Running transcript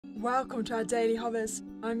Welcome to our daily hovers.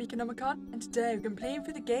 I'm Meeka Nomicon, and today we're playing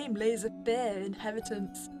through the game Layers of Fear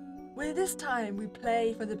Inheritance, where this time we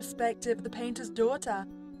play from the perspective of the painter's daughter,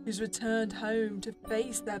 who's returned home to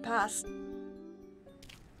face their past.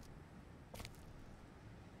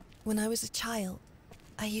 When I was a child,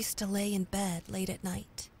 I used to lay in bed late at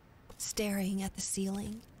night, staring at the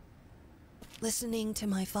ceiling, listening to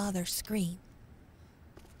my father scream.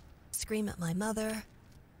 Scream at my mother,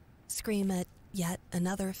 scream at yet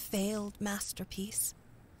another failed masterpiece.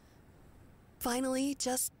 Finally,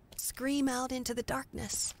 just scream out into the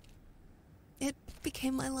darkness. It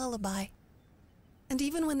became my lullaby. And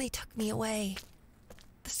even when they took me away,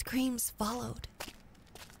 the screams followed.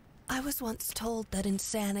 I was once told that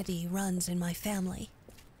insanity runs in my family.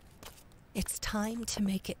 It's time to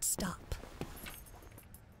make it stop.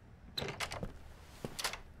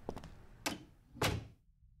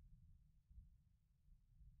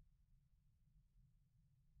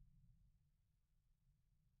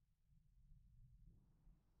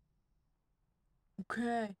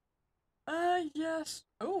 Okay. Yes.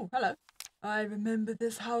 Oh, hello. I remember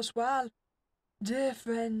this house well. Dear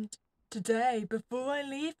friend, today, before I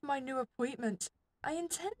leave my new appointment, I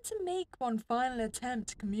intend to make one final attempt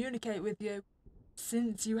to communicate with you.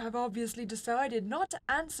 Since you have obviously decided not to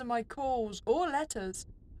answer my calls or letters,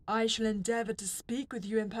 I shall endeavor to speak with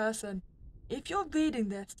you in person. If you're reading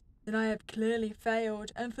this, then I have clearly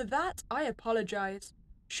failed, and for that I apologize.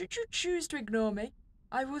 Should you choose to ignore me,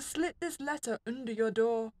 I will slip this letter under your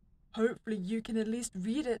door. Hopefully you can at least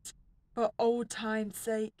read it. For old time's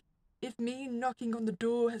sake, if me knocking on the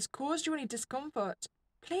door has caused you any discomfort,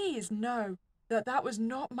 please know that that was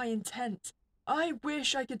not my intent. I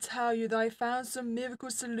wish I could tell you that I found some miracle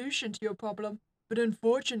solution to your problem, but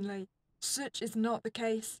unfortunately, such is not the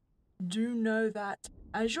case. Do know that,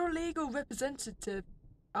 as your legal representative,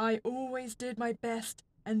 I always did my best,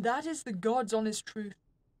 and that is the God's honest truth.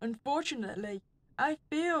 Unfortunately, I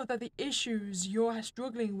feel that the issues you're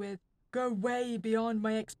struggling with go way beyond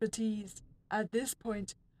my expertise. At this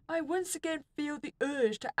point, I once again feel the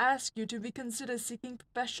urge to ask you to reconsider seeking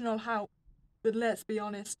professional help. But let's be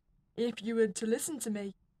honest, if you were to listen to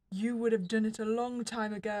me, you would have done it a long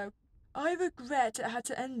time ago. I regret it had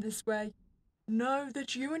to end this way. Know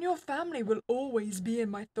that you and your family will always be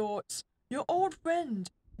in my thoughts. Your old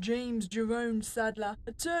friend, James Jerome Sadler,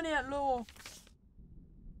 attorney at law.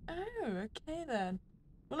 Oh, okay then.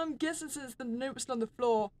 Well, I'm guessing since the note was on the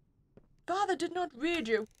floor, Father did not read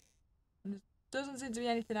you. And there doesn't seem to be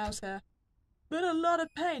anything else here. But a lot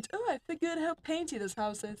of paint. Oh, I forget how painty this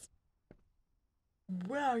house is.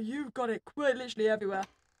 Wow, you've got it quite literally everywhere.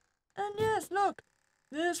 And yes, look,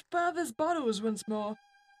 there's Father's bottles once more.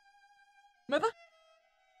 Mother?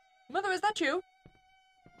 Mother, is that you?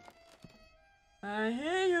 I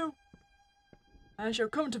hear you. I shall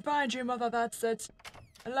come to find you, Mother, that's it.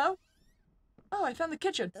 Hello? Oh, I found the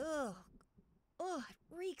kitchen. Ugh. Ugh,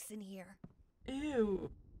 it reeks in here.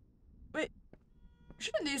 Ew. Wait,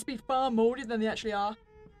 shouldn't these be far moldy than they actually are?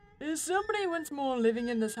 Is somebody once more living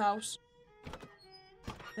in this house?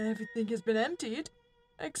 Everything has been emptied,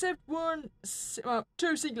 except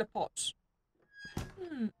two singular pots.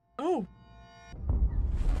 Oh.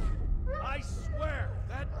 I swear,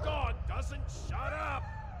 that dog doesn't shut up!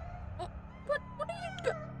 What are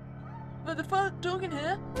you the father dog in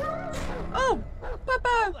here? Oh! How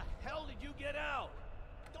Popo! the hell did you get out?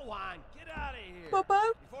 Go on, get out of here! Popo?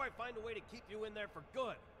 Before I find a way to keep you in there for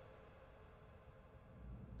good.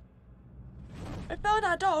 I found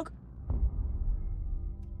our dog.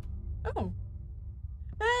 Oh.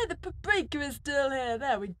 Hey, the paprika is still here.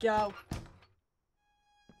 There we go.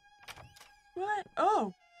 Right.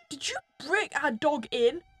 Oh. Did you bring our dog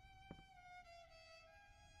in?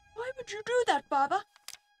 Why would you do that, Father?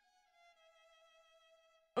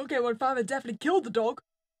 Okay, well, Father definitely killed the dog.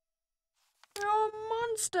 You're a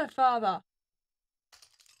monster, Father.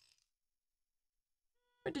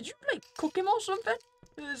 Wait, did you, like, cook him or something?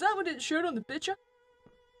 Is that what it showed on the picture?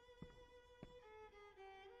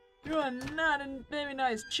 You are not a very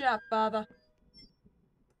nice chap, Father.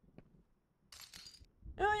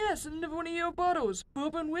 Oh yes, another one of your bottles.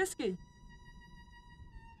 Bourbon whiskey.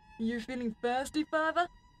 You feeling thirsty, Father?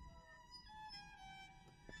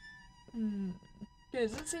 Okay, there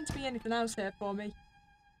doesn't seem to be anything else here for me.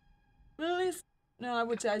 Well, at least... No, I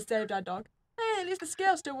would say I saved our dog. Hey, at least the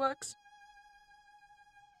scale still works.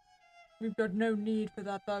 We've got no need for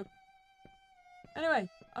that, though. Anyway,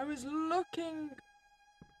 I was looking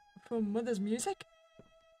for Mother's music?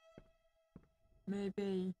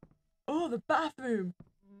 Maybe... Oh, the bathroom!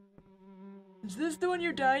 Is this the one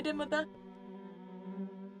you died in, Mother?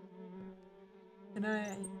 Can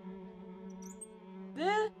I...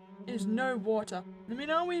 There? is no water. I mean,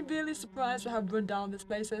 are we really surprised at how run down this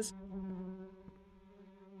place is?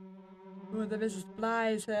 Oh, there is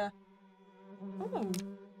flies here. Oh.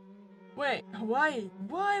 Wait, Hawaii,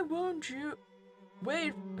 why won't you...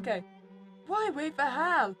 Wait, okay. Why wait for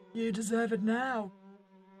hell? You deserve it now.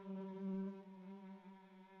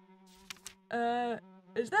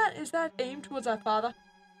 Is that aimed towards our father?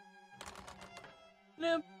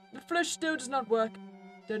 No, the flush still does not work.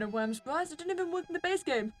 Don't know why I'm surprised it didn't even work in the base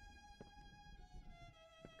game.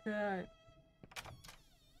 Okay.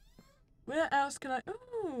 Where else can I...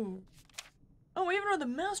 Ooh. Oh, even all the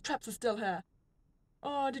mouse traps are still here.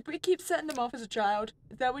 Oh, did we keep setting them off as a child?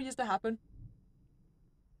 Is that what used to happen?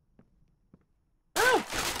 Oh!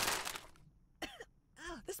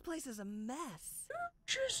 Oh, this place is a mess.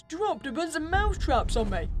 Just dropped a bunch of mouse traps on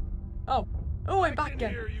me. Oh. Oh, I'm back again.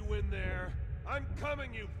 I can hear you in there. I'm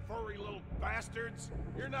coming, you furry little bastards.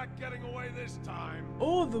 You're not getting away this time.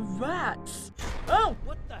 Oh, the rats. Oh!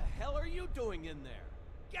 What the hell are you doing in there?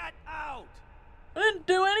 Get out! I didn't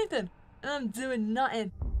do anything. I'm doing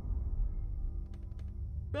nothing.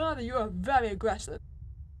 Father, you are very aggressive.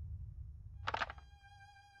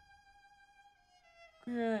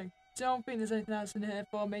 Okay, don't think there's anything else in here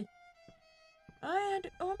for me. I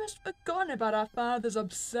had almost forgotten about our father's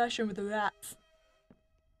obsession with the rats.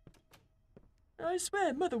 I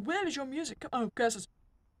swear, Mother, where is your music? Oh, curses.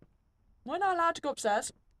 Am I not allowed to go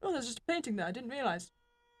upstairs? Oh, there's just a painting there, I didn't realise.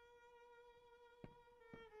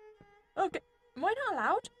 Okay, am I not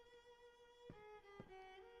allowed?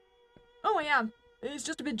 Oh, I am. It's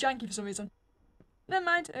just a bit janky for some reason. Never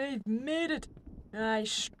mind, I made it. I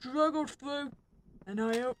struggled through, and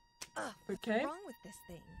I hope... Okay. What's wrong with this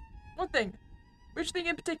thing? What thing? Which thing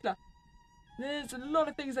in particular? There's a lot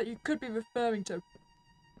of things that you could be referring to.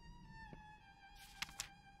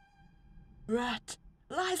 Rat.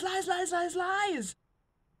 Lies, lies, lies, lies, lies!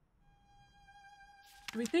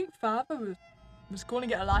 Do we think Father was calling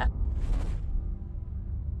it a liar?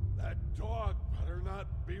 That dog better not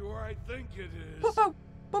be where I think it is. Popo!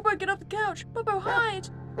 Popo, get off the couch! Popo, hide!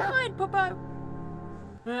 Hide, Popo!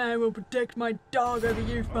 I will protect my dog over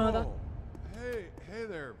you, Father. Oh. Hey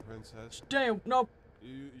there, princess. Stay, nope.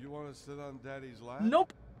 You want to sit on Daddy's lap?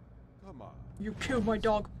 Nope. Come on. You killed my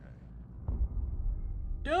dog. Okay.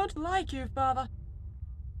 Don't like you, Father.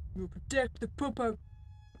 You'll protect the Popo.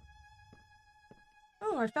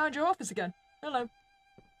 Oh, I found your office again. Hello.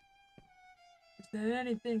 Is there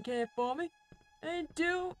anything here for me? I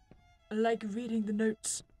do like reading the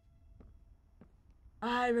notes.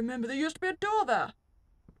 I remember there used to be a door there.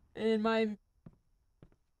 In my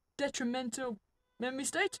detrimental memory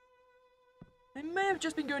state. I may have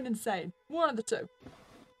just been going insane. One of the two.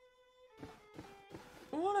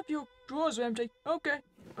 All of your drawers are empty. Okay.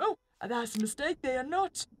 Oh, that's a mistake. They are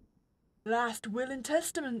not. Last will and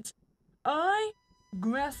testament. I,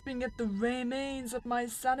 grasping at the remains of my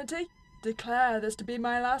sanity, declare this to be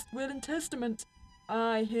my last will and testament.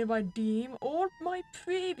 I hereby deem all my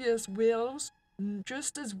previous wills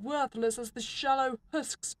just as worthless as the shallow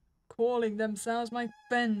husks calling themselves my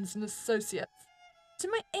friends and associates. To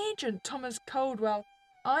my agent, Thomas Coldwell,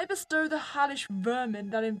 I bestow the hellish vermin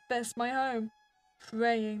that infest my home,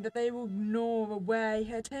 praying that they will gnaw away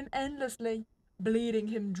at him endlessly, bleeding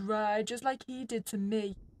him dry just like he did to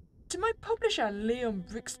me. To my publisher, Leon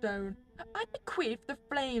Brickstone, I bequeath the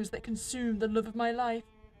flames that consumed the love of my life,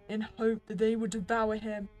 in hope that they will devour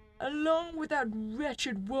him, along with that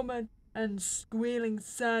wretched woman and squealing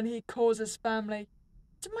son he calls his family.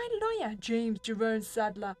 To my lawyer, James Jerome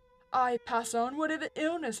Sadler, I pass on whatever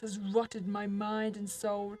illness has rotted my mind and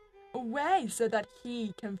soul, away so that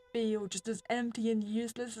he can feel just as empty and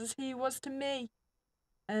useless as he was to me.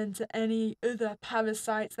 And to any other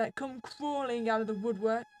parasites that come crawling out of the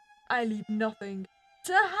woodwork, I leave nothing.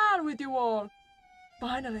 To hell with you all!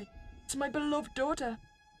 Finally, to my beloved daughter,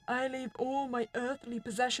 I leave all my earthly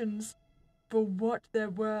possessions. For what they're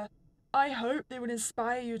worth, I hope they will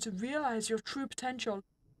inspire you to realize your true potential.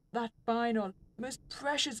 That final, most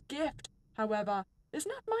precious gift, however, is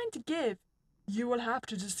not mine to give. You will have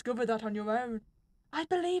to discover that on your own. I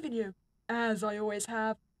believe in you, as I always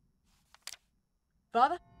have.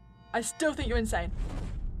 Father, I still think you're insane.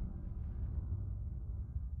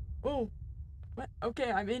 Oh,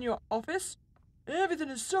 okay, I'm in your office? Everything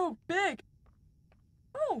is so big.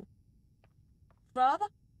 Oh, Father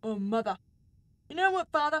or Mother? You know what,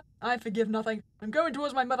 Father? I forgive nothing. I'm going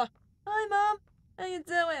towards my mother. Hi, Mom. How you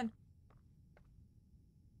doing?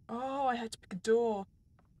 Oh, I had to pick a door.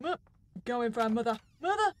 Going for our mother.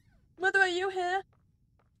 Mother! Mother, are you here?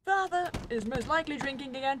 Father is most likely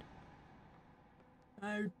drinking again.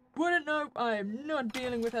 I wouldn't know. I am not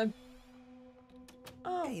dealing with him.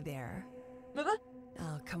 Oh, Hey there. Mother?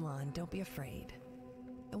 Oh, come on, don't be afraid.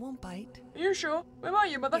 It won't bite. Are you sure? Where are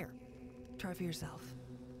you, Mother? Here, try for yourself.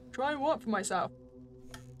 Try what for myself?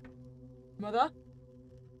 Mother?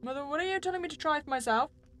 Mother, what are you telling me to try for myself?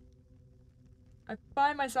 I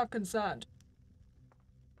find myself concerned.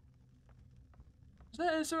 Is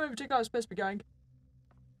there somewhere in particular I was supposed to be going?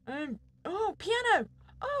 Oh, piano!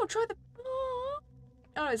 Oh, try the... Oh,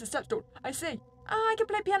 oh, it's a step stool. I see. Oh, I can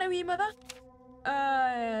play piano with you, Mother.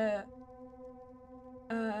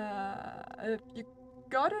 You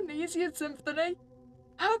got an easier symphony?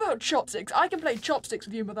 How about chopsticks? I can play chopsticks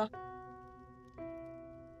with you, Mother.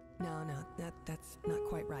 No, that's not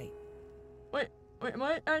quite right. Wait, am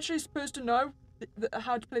I actually supposed to know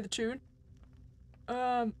how to play the tune?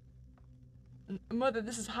 Mother,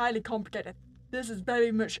 this is highly complicated. This is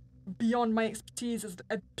very much beyond my expertise as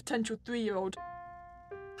a potential 3-year-old.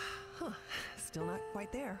 Huh, still not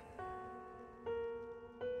quite there.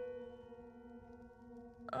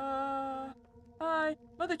 Hi.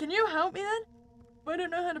 Mother, can you help me then? If I don't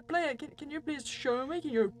know how to play it, can you please show me? Can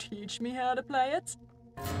you teach me how to play it?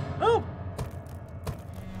 Oh!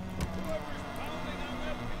 Whoever's pounding on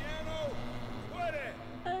that piano, quit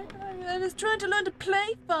it! I was trying to learn to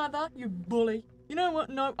play, Father, you bully. You know what?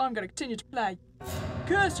 No, I'm gonna continue to play.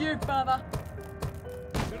 Curse you, Father.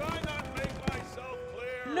 Did I not make myself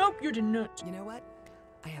clear? Nope, you did not. You know what?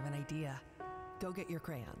 I have an idea. Go get your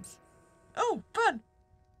crayons. Oh, fun!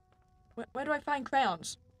 Where do I find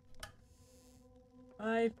crayons?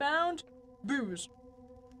 I found booze.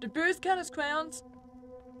 Do booze count as crayons?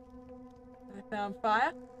 I found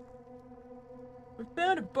fire. We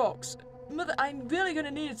found a box. Mother, I'm really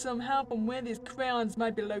gonna need some help on where these crayons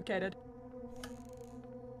might be located.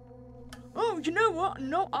 Oh, you know what?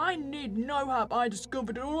 No, I need no help. I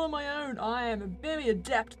discovered it all on my own. I am a very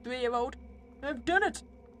adept 3-year-old. I've done it.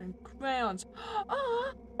 And crayons.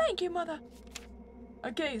 Ah, thank you, Mother.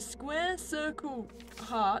 Okay, square, circle,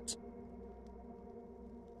 heart.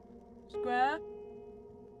 Square.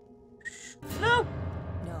 No!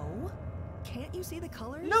 No? Can't you see the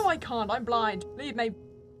colors? No, I can't. I'm blind. Leave me.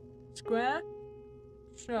 Square.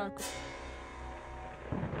 Circle.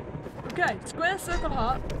 Okay, square, circle,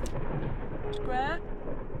 heart. Square.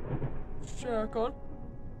 Circle.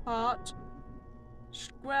 Heart.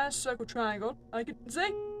 Square, circle, triangle. I can see.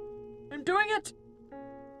 I'm doing it.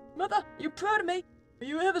 Mother, are you proud of me? Are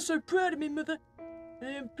you ever so proud of me, Mother? I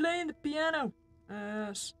am playing the piano.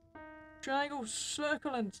 Yes. Triangle,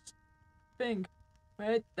 circle, and thing.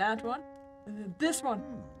 Wait, that one. And then this one.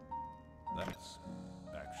 That's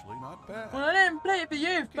actually not bad. Well, I didn't play it for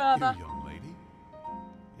you, Look at Father. you, young lady.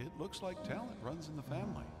 It looks like talent runs in the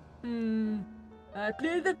family. I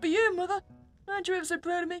played that for you, Mother. Aren't you ever so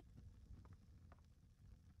proud of me?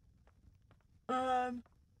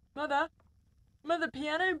 Mother,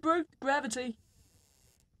 piano broke gravity.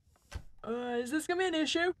 Is this gonna be an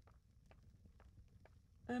issue?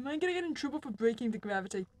 Am I gonna get in trouble for breaking the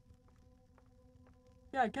gravity?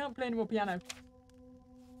 Yeah, I can't play any more piano.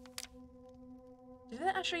 Did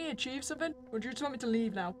that actually achieve something? Or do you just want me to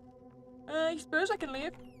leave now? I suppose I can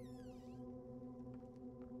leave.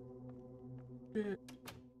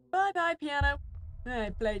 Bye-bye, piano.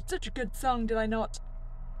 I played such a good song, did I not?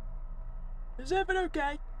 Is everything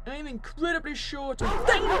okay? I'm incredibly short and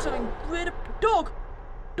things are incredible. Dog!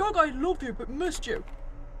 Dog, I love you, but missed you.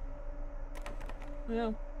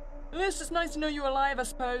 Well, at least it's nice to know you're alive, I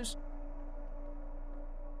suppose.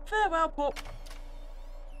 Farewell, pup.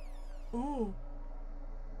 Oh.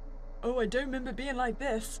 Oh, I don't remember being like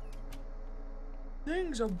this.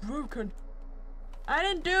 Things are broken. I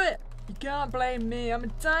didn't do it. You can't blame me. I'm a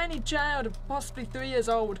tiny child of possibly 3 years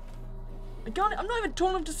old. I'm not even tall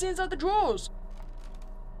enough to see inside the drawers.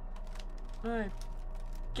 Right.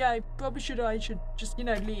 Okay, I should just,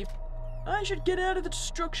 leave. I should get out of the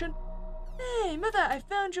destruction. Hey, Mother, I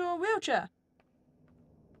found your wheelchair.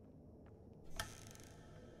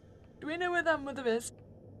 Do we know where that Mother is?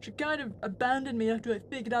 She kind of abandoned me after I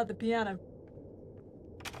figured out the piano.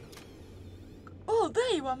 Oh,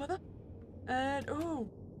 there you are, Mother. And, oh,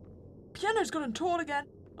 piano's gone tall again.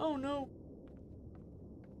 Oh, no.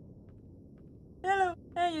 Hello,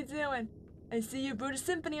 how you doing? I see you wrote a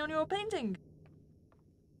symphony on your painting.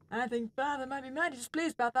 I think Father might be mighty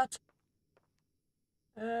displeased about that.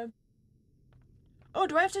 Oh,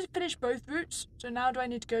 do I have to finish both routes? So now do I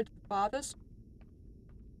need to go to the Father's?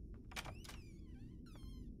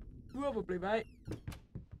 Probably, right?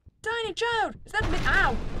 Tiny child! Is that me?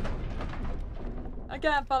 Ow! I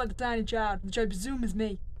can't follow the tiny child, which I presume is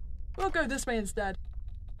me. We'll go this way instead.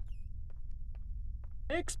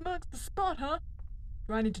 X marks the spot, huh?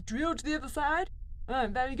 Do I need to drill to the other side?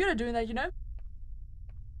 I'm very good at doing that, you know.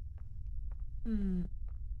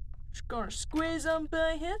 Just gonna squeeze on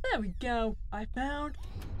by here. There we go. I found.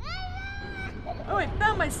 Oh, I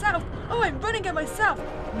found myself. Oh, I'm running at myself.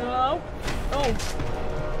 No. Oh.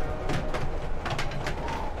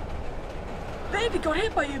 Baby got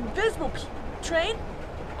hit by an invisible train.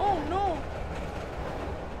 Oh no.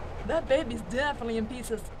 That baby's definitely in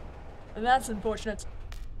pieces. And that's unfortunate.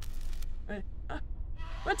 Wait.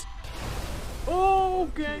 What? Oh,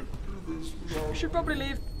 okay. Should probably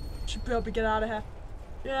leave. Should probably get out of here.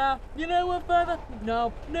 Yeah, you know what, Father?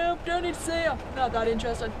 No, don't need to see you. Not that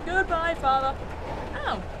interested. Goodbye, Father.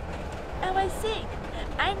 Oh, I see.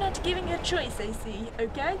 I'm not giving you a choice, I see,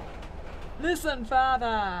 okay? Listen,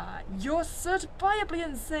 Father, you're certifiably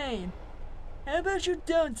insane. How about you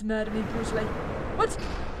don't murder me brutally? What?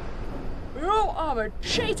 You are a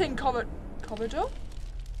cheating corridor?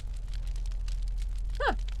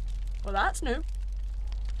 Huh. Well, that's new.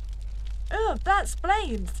 Oh, that's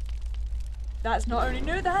flames. That's not only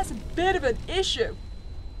new, that's a bit of an issue.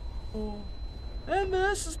 Oh, and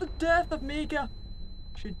this is the death of Meeka.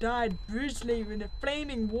 She died brutally in a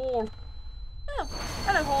flaming wall. Oh,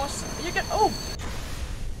 hello, horse. You get. Oh!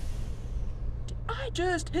 Did I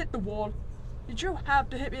just hit the wall? Did you have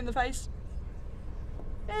to hit me in the face?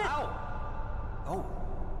 Ow! Oh,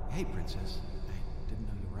 hey, Princess. I didn't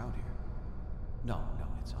know you were out here. No,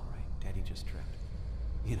 it's all right. Daddy just tripped.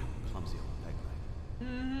 You know, clumsy old peg leg.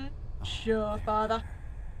 Mm-hmm. Oh, Sure, there, Father. there.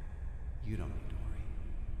 You don't need to worry.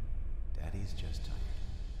 Daddy's just tired.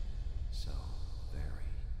 So very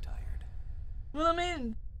tired. Well, I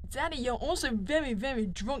mean, Daddy, you're also very, very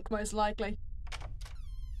drunk, most likely.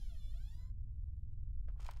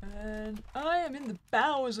 And I am in the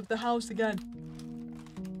bowels of the house again.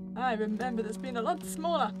 I remember this being a lot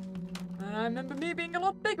smaller. And I remember me being a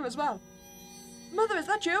lot bigger as well. Mother, is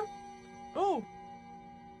that you? Oh,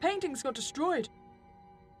 paintings got destroyed.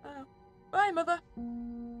 Oh, bye, Mother.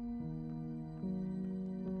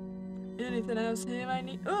 Anything else here I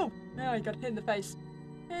need? Oh, now I got hit in the face.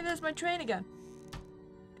 Hey, there's my train again.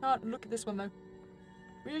 Can't look at this one though.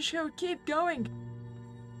 We shall keep going.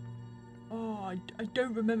 Oh, I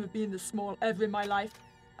don't remember being this small ever in my life.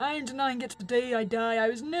 I am denying it to the day I die. I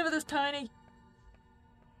was never this tiny.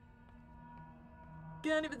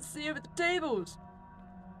 Can't even see over the tables.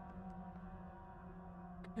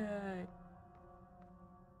 Okay.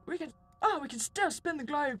 We can still spin the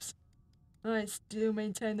globes. I still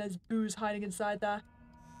maintain there's booze hiding inside there.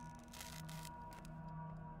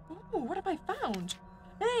 Oh, what have I found?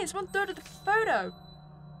 Hey, it's 1/3 of the photo.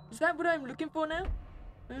 Is that what I'm looking for now?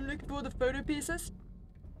 I'm looking for the photo pieces.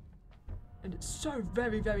 And it's so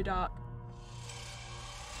very, very dark.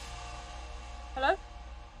 Hello?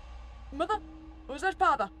 Mother? Or was that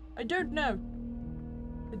Father? I don't know.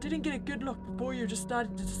 I didn't get a good look before you just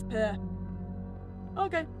started to disappear.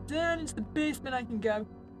 Okay, down into the basement I can go.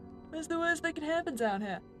 What's the worst that can happen down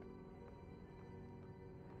here?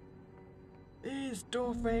 These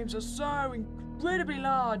door frames are so incredibly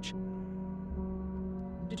large.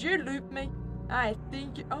 Did you loop me? I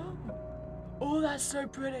think you... Oh, that's so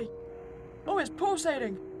pretty. Oh, it's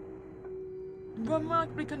pulsating.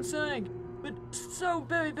 Remarkably concerning, but so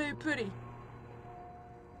very, very pretty.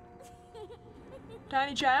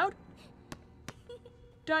 Tiny child?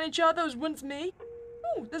 Tiny child that was once me?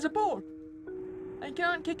 Oh, there's a ball. I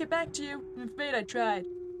can't kick it back to you. I'm afraid I tried.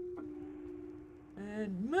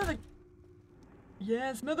 And Mother...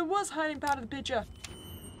 Yes, Mother was hiding part of the picture.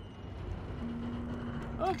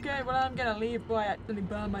 Okay, well, I'm gonna leave before I accidentally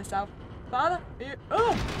burn myself. Father? Here.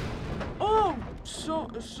 Oh!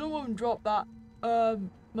 Someone dropped that.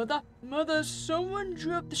 Mother, someone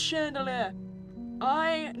dropped the chandelier.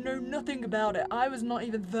 I know nothing about it. I was not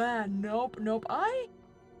even there. Nope.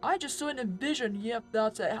 I just saw it in a vision. Yep,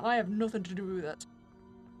 that's it. I have nothing to do with it.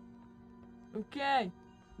 Okay.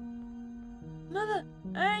 Mother,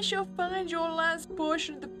 I shall find your last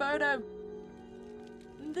portion of the photo.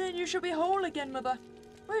 Then you shall be whole again, Mother.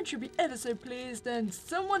 Won't you be ever so pleased? And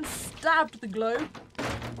someone stabbed the globe.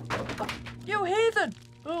 You heathen!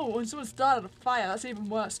 Oh, and someone started a fire. That's even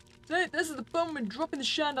worse. See, this is the bowman dropping the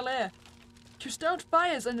chandelier. You start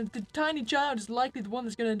fires, and the tiny child is likely the one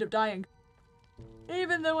that's going to end up dying.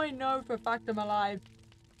 Even though I know for a fact I'm alive.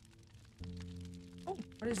 Oh,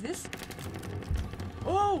 what is this?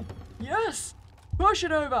 Oh, yes! Push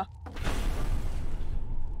it over!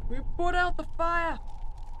 We put out the fire!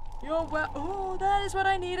 You're well. Oh, that is what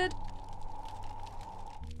I needed.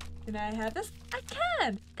 Can I have this? I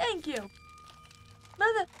can! Thank you!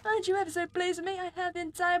 Mother, aren't you ever so pleased with me? I have the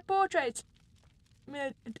entire portrait. I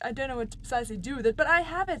mean, I don't know what to precisely do with it, but I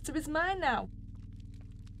have it, so it's mine now.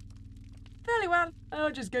 Fairly well.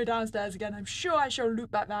 I'll just go downstairs again. I'm sure I shall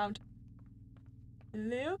loop back round.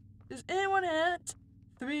 Hello? Does anyone have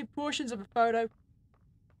 3 portions of a photo?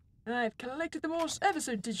 I've collected them all ever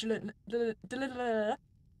so diligently.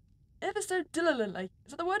 Ever so diligently.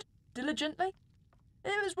 Is that the word? Diligently?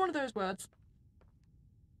 It was one of those words.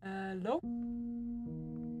 Hello?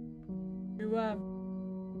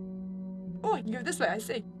 Oh, I can go this way, I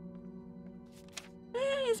see.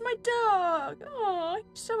 Hey, it's my dog! Oh,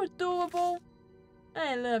 you're so adorable.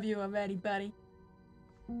 I love you already, buddy.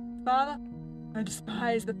 Father, I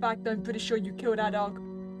despise the fact that I'm pretty sure you killed our dog.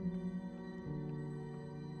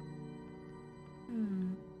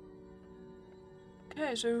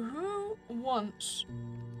 Okay, so who wants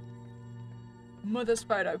mother's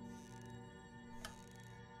photo?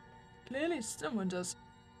 Clearly someone does.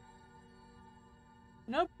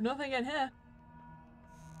 Nope, nothing in here.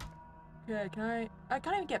 Okay, I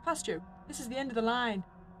can't even get past you. This is the end of the line.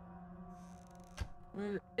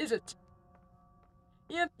 Well, is it?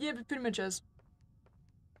 Yep, it pretty much is.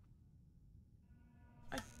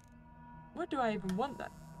 What do I even want then?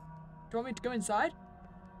 Do you want me to go inside?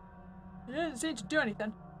 It doesn't seem to do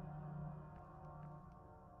anything.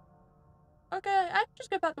 Okay, I can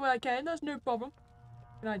just go back the way I came, that's no problem.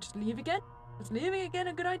 Can I just leave again? Is leaving again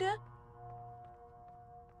a good idea?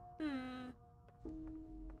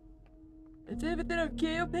 Is everything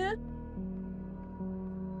okay up here?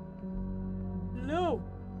 No!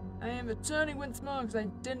 I am returning once more because I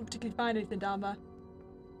didn't particularly find anything down there.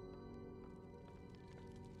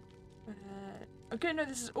 Okay, no,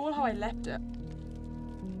 this is all how I left it.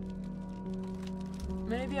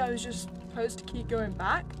 Maybe I was just supposed to keep going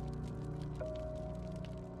back?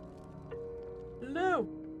 Hello!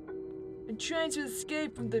 I'm trying to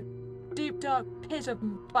escape from the deep dark pit of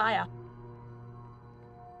fire.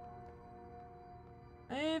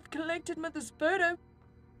 I've collected Mother's photo.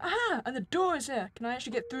 Aha! And the door is here. Can I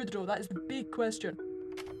actually get through the door? That is the big question.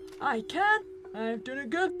 I can! I've done a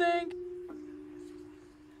good thing!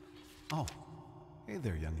 Oh, hey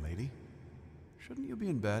there, young lady. Shouldn't you be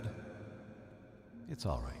in bed? It's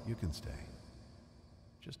all right, you can stay.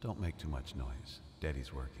 Just don't make too much noise.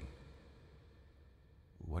 Daddy's working.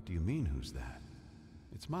 What do you mean, who's that?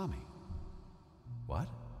 It's Mommy. What?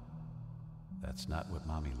 That's not what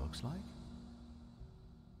Mommy looks like?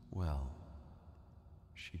 Well,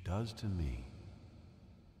 she does to me.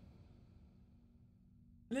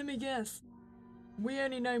 Let me guess. We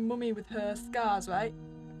only know Mummy with her scars, right?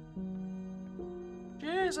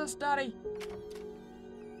 Jesus, Daddy.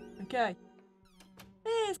 Okay.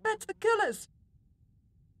 Hey, it's back to the colours.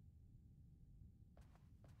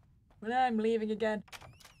 Well, I'm leaving again.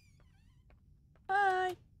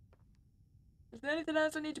 Bye. Is there anything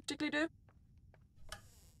else I need to particularly do?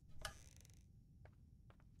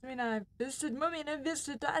 I mean, I visited Mummy and I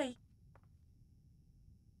visited Daddy.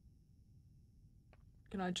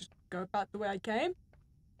 Can I just go back the way I came?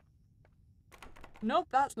 Nope,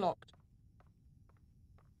 that's locked.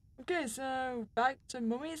 Okay, so back to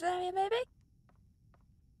Mummy's area, maybe?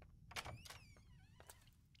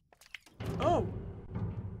 Oh!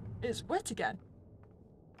 It's wet again.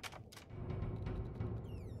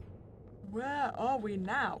 Where are we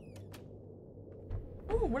now?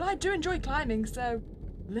 Oh, well, I do enjoy climbing, so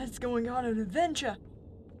let's go on an adventure.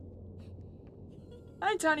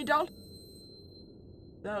 Hi, tiny doll.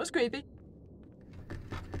 That was creepy.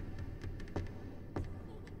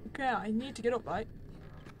 Okay, I need to get up, right?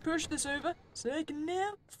 Push this over so I can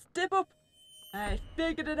now step up. I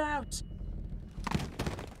figured it out.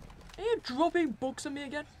 Are you dropping books on me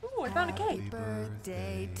again? Oh, I found a cake. Happy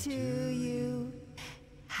birthday to you.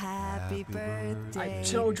 Happy birthday. I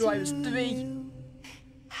told you I was 3. You.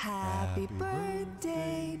 Happy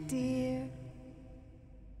birthday, dear.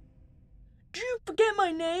 Did you forget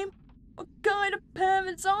my name? What kind of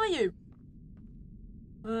parents are you?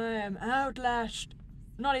 I am outlashed.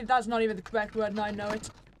 That's not even the correct word, and I know it.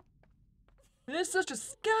 It is such a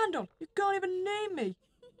scandal. You can't even name me.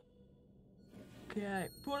 Okay,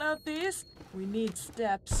 pull out these. We need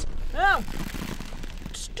steps. Ow!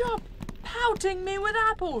 Stop pouting me with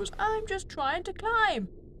apples. I'm just trying to climb.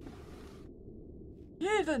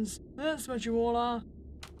 Heathens, that's what you all are.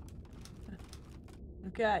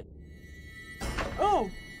 Okay. Oh!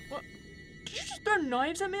 What? Did you just throw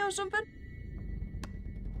knives at me or something?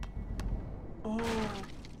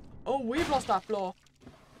 Oh, we've lost our floor.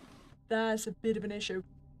 That's a bit of an issue.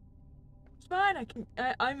 It's fine,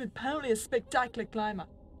 I'm apparently a spectacular climber.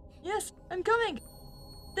 Yes, I'm coming!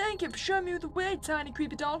 Thank you for showing me the way, tiny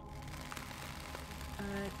creepy doll.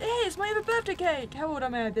 Hey, it's my other birthday cake! How old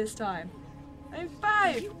am I this time? I'm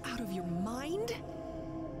 5! Are you out of your mind?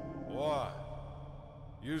 What?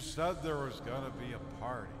 You said there was gonna be a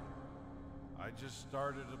party. I just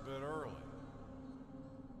started a bit early.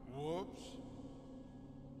 Whoops.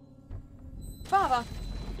 Father,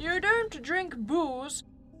 you don't drink booze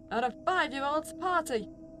at a 5-year-old's party.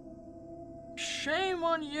 Shame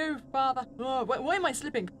on you, Father. Oh, why am I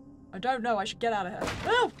slipping? I don't know. I should get out of here.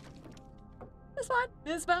 Oh! It's fine.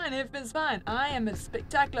 It's fine. Everything's fine. I am a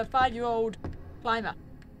spectacular 5-year-old climber.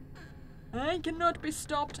 I cannot be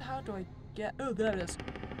stopped. How do I get... Oh, there it is.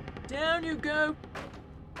 Down you go.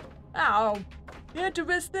 Ow. You had to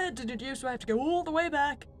rest there, didn't you? So I have to go all the way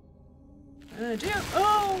back. Dear.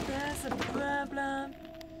 Oh, there's a problem.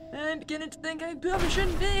 I'm beginning to think I probably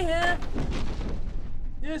shouldn't be here.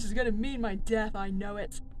 This is gonna mean my death, I know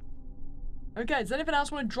it. Okay, does anything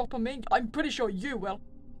else want to drop on me? I'm pretty sure you will.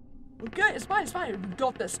 Okay, it's fine, it's fine. We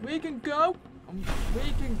got this. We can go. We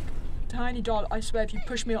can... Tiny doll, I swear, if you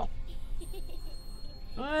push me off.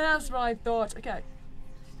 Oh, that's what I thought. Okay.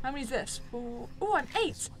 How many is this? 4... Oh, I'm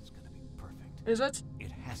 8. This one's gonna be perfect. Is it?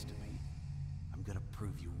 It has to be. I'm gonna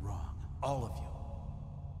prove you wrong. All of you.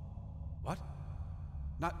 What?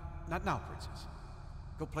 Not now, Princess.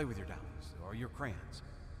 Go play with your dollies, or your crayons.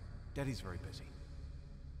 Daddy's very busy.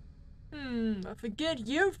 I forget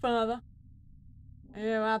you, Father.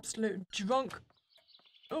 You absolute drunk.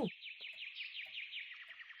 Oh.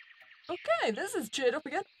 Okay, this is cheered up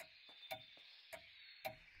again.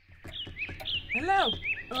 Hello.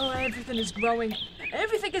 Oh, everything is growing.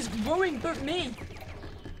 Everything is growing but me.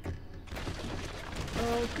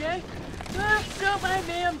 Okay. Ah, don't mind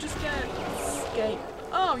me, I'm just gonna escape.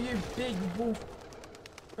 Oh, you big wolf.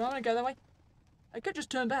 I'm gonna go that way. I could just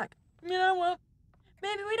turn back. You know what?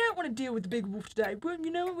 Maybe we don't want to deal with the big wolf today. But you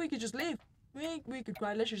know what? We could just leave. We could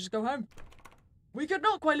quite literally just go home. We could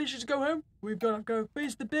not quite literally just go home. We've got to go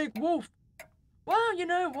face the big wolf. Well, you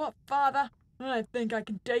know what, Father? I think I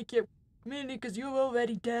can take you. Mainly because you're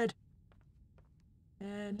already dead.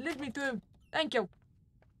 And lead me through. Thank you.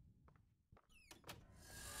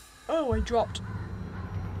 Oh, I dropped.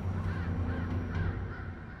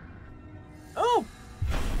 Oh!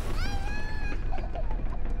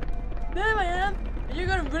 There I am. Are you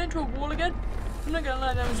going to run into a wall again? I'm not going to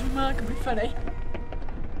lie, that was remarkably funny.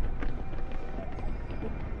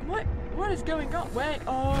 What is going on? Wait,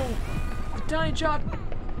 oh. The tiny job.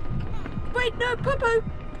 Wait, no, Poopo.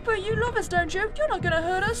 Poopo, you love us, don't you? You're not going to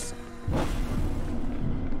hurt us.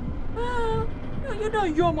 Well, you know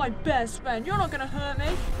you're my best friend. You're not going to hurt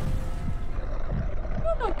me.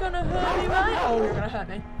 You're not going to hurt me, right? Oh, you're going to hurt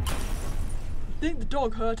me. I think the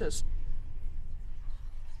dog hurt us.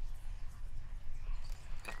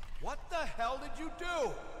 What the hell did you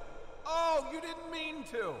do? Oh, you didn't mean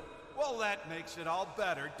to. Well, that makes it all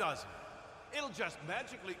better, doesn't it? It'll just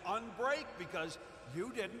magically unbreak because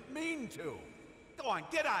you didn't mean to. Go on,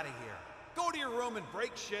 get out of here. Go to your room and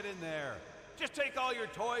break shit in there. Just take all your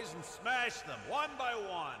toys and smash them, one by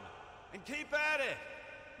one. And keep at it.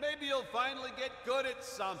 Maybe you'll finally get good at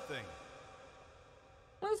something.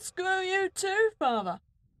 Well, screw you too, Father.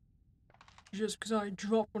 Just because I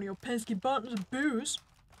dropped one of your pesky bottles of booze.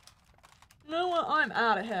 You know what? I'm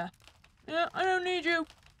out of here. Yeah, I don't need you.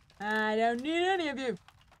 I don't need any of you.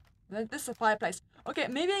 This is a fireplace. Okay,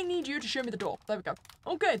 maybe I need you to show me the door. There we go.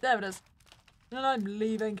 Okay, there it is. And I'm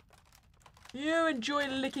leaving. You enjoy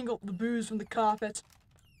licking up the booze from the carpet.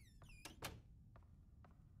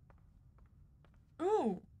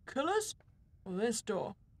 Ooh, colours? Well, this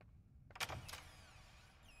door.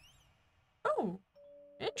 Oh,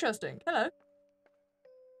 interesting. Hello.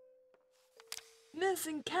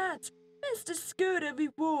 Missing cat. Mr. Scooter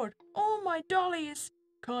reward. All my dollies.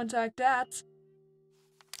 Contact at.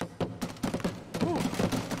 Ooh.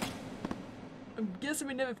 I'm guessing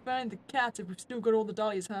we never find the cat if we've still got all the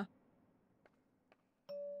dollies, huh?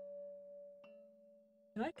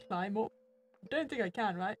 Can I climb up? I don't think I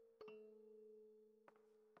can, right?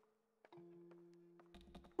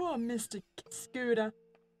 Poor Mr. Scooter.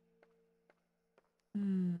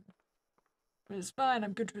 But it's fine,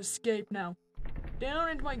 I'm good to escape now. Down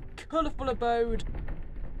into my colourful abode.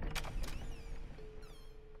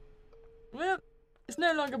 Well, it's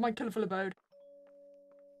no longer my colourful abode.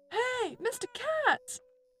 Hey, Mr. Cat!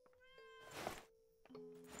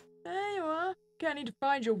 There you are. Okay, I need to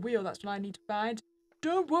find your wheel, that's what I need to find.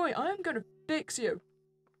 Don't worry, I'm gonna fix you.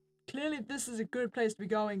 Clearly this is a good place to be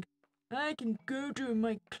going. I can go to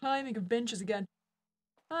my climbing adventures again.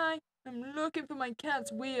 Hi, I'm looking for my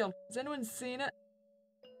cat's wheel. Has anyone seen it?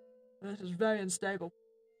 This is very unstable.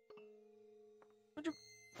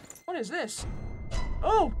 What is this?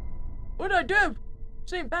 Oh! What did I do?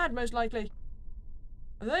 Something bad, most likely.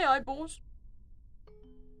 Are they eyeballs?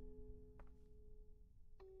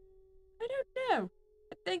 I don't know.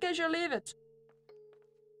 I think I shall leave it.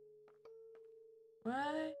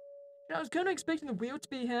 Why I was kind of expecting the wheel to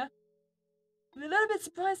be here. I'm a little bit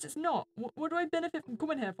surprised it's not. What do I benefit from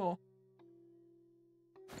coming here for?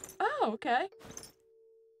 Oh, okay.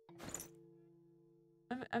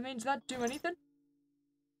 I mean, does that do anything?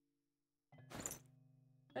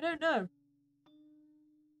 I don't know.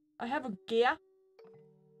 I have a gear.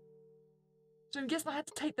 So I'm guessing I had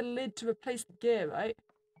to take the lid to replace the gear, right?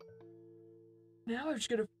 Now I'm just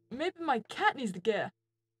gonna... Maybe my cat needs the gear.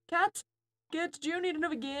 Cat? Cat, do you need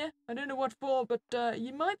another gear? I don't know what for, but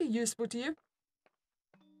you might be useful to you.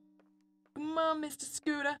 Come on, Mr.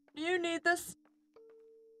 Scooter. Do you need this?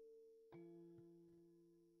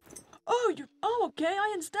 Oh, you... Oh, okay,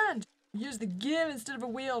 I understand. Use the gear instead of a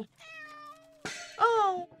wheel.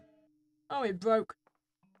 Oh! Oh, it broke.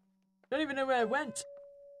 Don't even know where it went.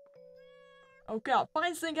 Okay, I'll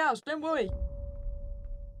find something else, don't worry.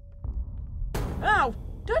 Ow!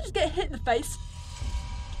 Did I just get hit in the face?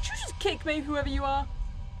 Did you just kick me, whoever you are?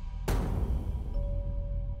 Did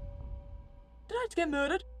I just get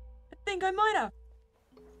murdered? I think I might have.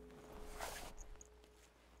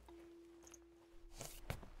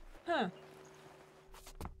 Huh.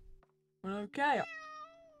 Well, okay.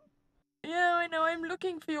 Yeah, I know, I'm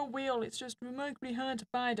looking for your wheel. It's just remarkably hard to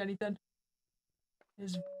find anything.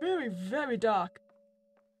 It's very, very dark.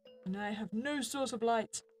 And I have no source of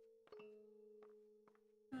light.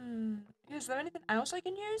 Is there anything else I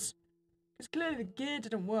can use? Because clearly the gear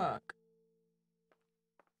didn't work.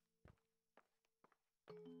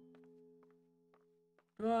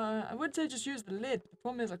 Well, I would say just use the lid. The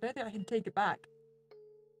problem is I don't think I can take it back.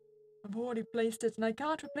 I've already placed it and I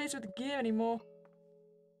can't replace it with the gear anymore.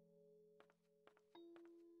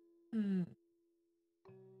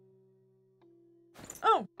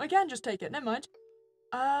 Oh, I can just take it. Never mind.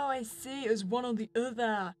 Oh, I see. It was one or the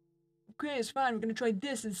other. Okay, it's fine. We're going to try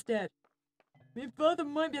this instead. My father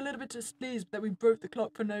might be a little bit displeased that we broke the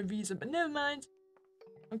clock for no reason, but never mind.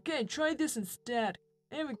 Okay, try this instead.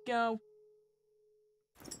 There we go.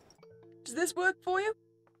 Does this work for you?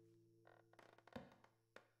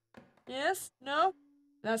 Yes? No?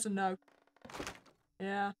 That's a no.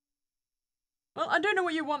 Yeah. Well, I don't know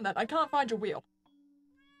what you want then. I can't find your wheel.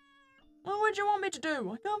 Well, what do you want me to do?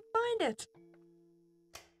 I can't find it.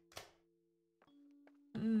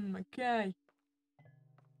 Okay.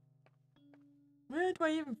 Where do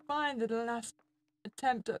I even find the last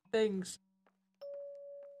attempt at things?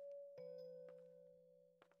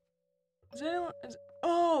 Is anyone...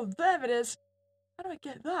 Oh, there it is! How do I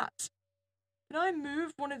get that? Can I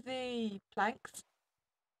move one of the planks?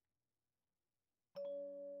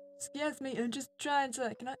 Scares me, I'm just trying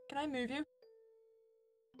to... Can I move you?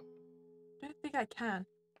 I don't think I can.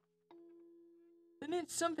 I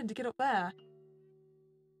need something to get up there.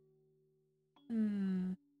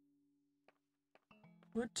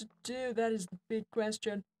 What to do? That is the big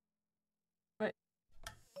question. Wait.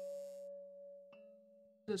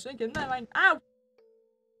 Just thinking, never mind. Ow!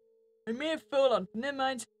 I may have fallen. Never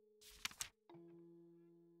mind.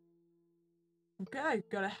 Okay,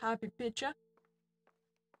 got a happy picture.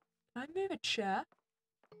 Can I move a chair?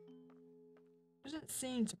 Doesn't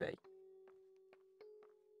seem to be.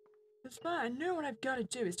 That's fine. I know what I've got to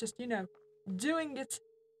do. It's just, you know, doing it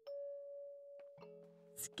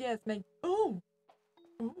scares me. Oh!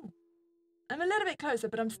 Ooh. I'm a little bit closer,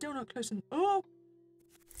 but I'm still not close enough. Oh!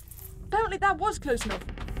 Apparently that was close enough.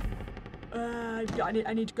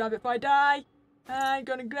 I need to grab it before I die. I'm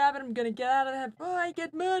gonna grab it. I'm gonna get out of there before I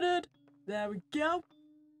get murdered. There we go.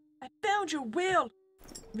 I found your wheel.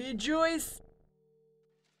 Rejoice.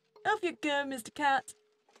 Off you go, Mr. Cat.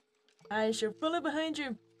 I shall follow behind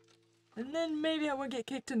you. And then maybe I won't get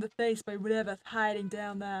kicked in the face by whatever's hiding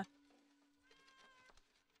down there.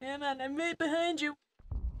 Yeah, man, I'm right behind you.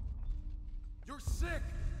 You're sick.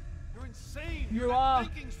 You're insane. You You're not are.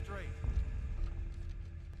 thinking straight.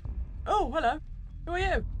 Oh, hello. Who are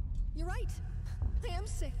you? You're right. I am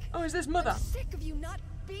sick. Oh, is this Mother? I'm sick of you not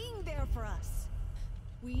being there for us.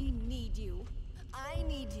 We need you. I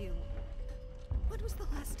need you. When was the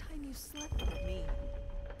last time you slept with me?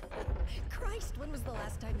 Christ, when was the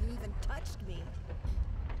last time you even touched me?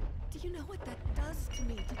 Do you know what that does to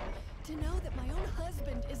me? To know that my own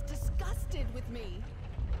husband is disgusted with me?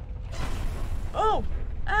 Oh!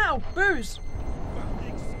 Ow! Booze! Well,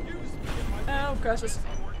 excuse me if Oh, curses.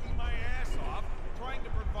 I'm working my ass off trying to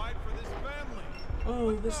provide for this family.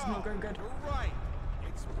 Oh, But this is no, not going good. You're right.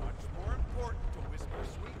 It's much more important to whisper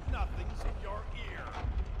sweet nothings in your ear.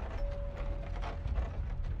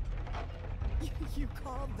 You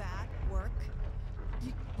call that work?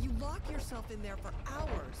 You lock yourself in there for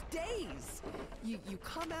hours, days. You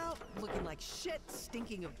come out looking like shit,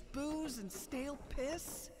 stinking of booze and stale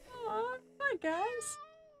piss. Aw, hi guys.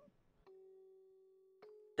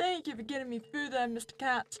 Thank you for getting me through there, Mr.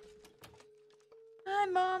 Cat. Hi,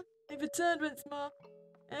 Mom. I've returned once more.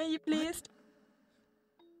 Are you pleased?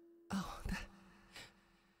 Oh,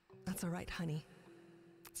 that's all right, honey.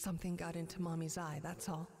 Something got into Mommy's eye, that's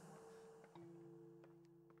all.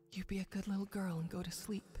 You be a good little girl and go to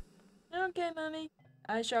sleep. Okay, Mommy.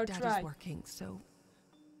 I shall try. Daddy's working, so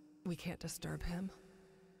we can't disturb him.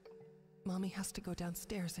 Mommy has to go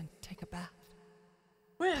downstairs and take a bath.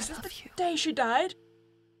 Wait, is this the day she died?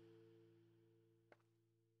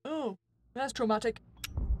 Oh, that's traumatic.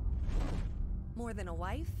 More than a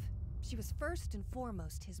wife, she was first and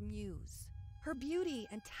foremost his muse. Her beauty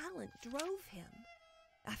and talent drove him.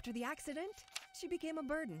 After the accident, she became a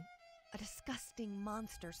burden. A disgusting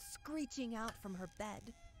monster screeching out from her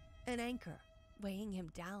bed. An anchor weighing him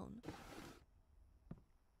down.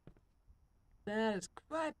 That is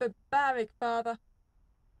quite barbaric, Father.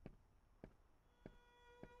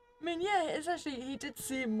 I mean, yeah, it's actually, he did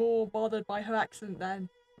seem more bothered by her accident than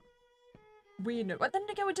we know. But then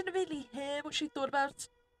again, we didn't really hear what she thought about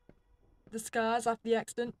the scars after the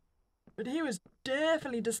accident. But he was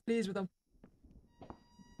definitely displeased with them.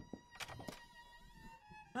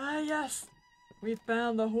 Ah, yes. We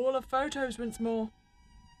found the Hall of Photos once more.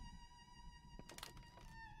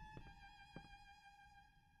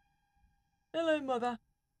 Hello, Mother.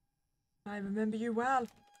 I remember you well.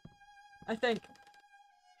 I think.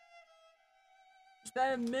 Is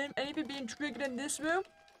there anything being triggered in this room?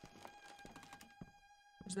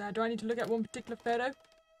 Do I need to look at one particular photo?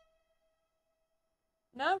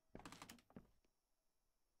 No?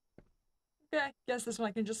 Okay, guess this one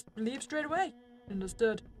I can just leave straight away.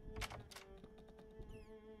 Understood.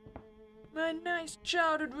 My nice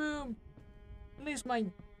childhood room. At least my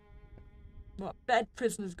bed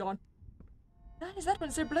prisoner's gone. Is that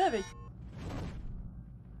one so blurry?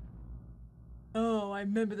 Oh, I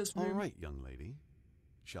remember this room. All right, young lady.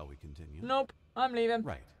 Shall we continue? Nope, I'm leaving.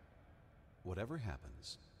 Right. Whatever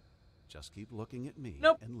happens, just keep looking at me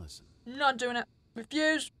Nope. and listen. Not doing it.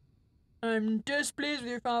 Refuse. I'm displeased with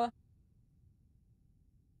you, Father.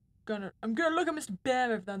 I'm gonna look at Mr.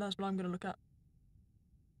 Bear over there. That's what I'm gonna look at.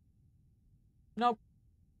 Nope.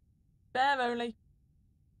 Bear only.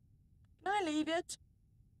 Can I leave it?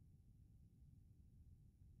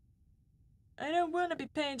 I don't want to be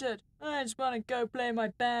painted. I just want to go play my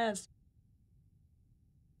bears.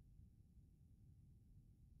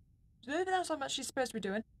 Is there anything else I'm actually supposed to be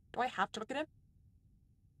doing? Do I have to look at him?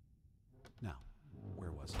 Now,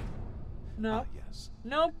 where was I? No. Ah, yes.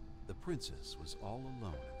 Nope. The princess was all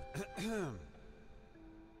alone.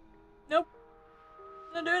 Nope.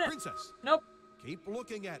 Not doing it. Princess, Nope. keep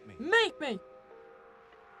looking at me. Make me.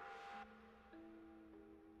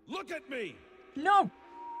 Look at me! No.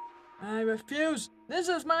 I refuse. This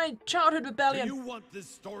is my childhood rebellion. Do you want this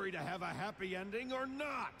story to have a happy ending or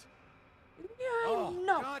not? Yeah,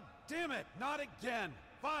 no. God damn it, not again.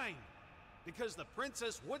 Fine. Because the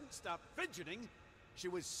princess wouldn't stop fidgeting, she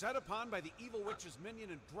was set upon by the evil witch's minion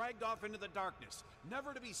and dragged off into the darkness,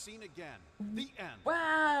 never to be seen again. The end.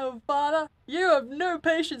 Wow, Father, you have no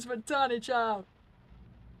patience for a tiny child.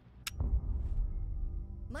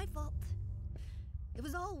 My fault. It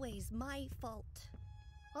was always my fault.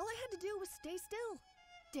 All I had to do was stay still,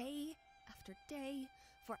 day after day,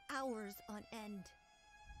 for hours on end,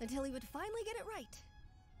 until he would finally get it right.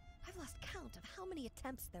 I've lost count of how many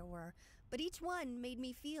attempts there were, but each one made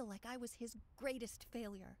me feel like I was his greatest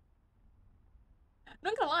failure.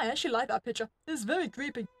 Not gonna lie, I actually like that picture. It's very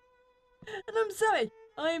creepy. And I'm sorry,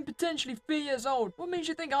 I am potentially 3 years old. What makes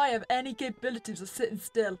you think I have any capabilities of sitting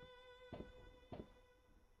still?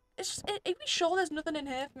 It's just, are we sure there's nothing in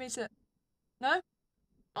here for me to... No?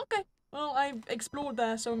 Okay. Well, I explored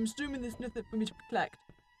there, so I'm assuming there's nothing for me to collect.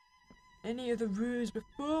 Any other rooms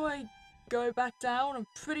before I go back down? I'm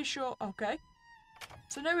pretty sure... Okay.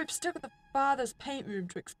 So now we've stuck with the father's paint room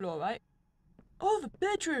to explore, right? Oh, the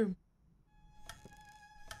bedroom!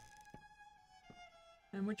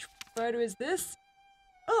 And which photo is this?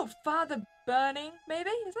 Oh, father burning, maybe?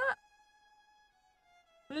 Is that?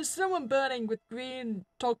 Well, there's someone burning with green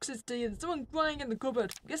toxicity and someone crying in the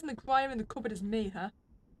cupboard. I'm guessing the crying in the cupboard is me, huh?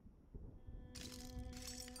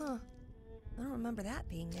 Huh. I don't remember that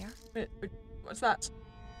being there. Wait, what's that?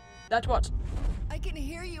 That what? I can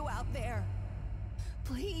hear you out there.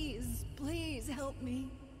 Please, please help me.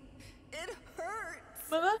 It hurts.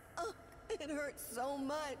 Mother? Oh, it hurts so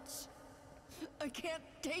much. I can't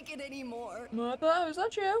take it anymore. Mother, is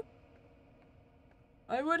that you?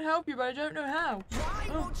 I would help you, but I don't know how. Why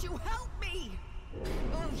won't you help me?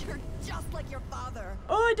 Oh, you're just like your father.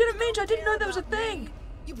 Oh, I didn't mean to. I didn't know Care that was a about me. thing.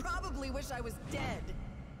 You probably wish I was dead.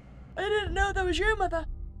 I didn't know that was you, Mother.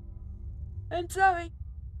 I'm sorry.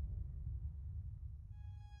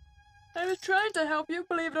 I was trying to help you,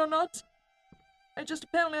 believe it or not.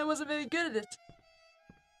 Apparently I wasn't very good at it.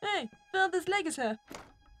 Hey, Father's leg is here.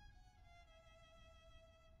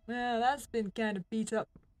 Well, that's been kind of beat up.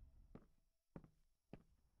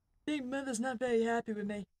 Think Mother's not very happy with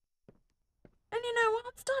me. And you know what?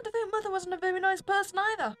 I'm starting to think Mother wasn't a very nice person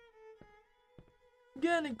either.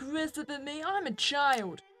 Getting aggressive at me. I'm a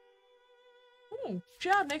child. Ooh,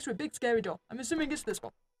 child next to a big scary door. I'm assuming it's this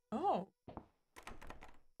one. Oh.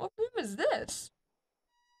 What room is this?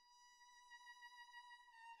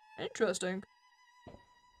 Interesting.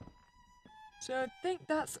 So I think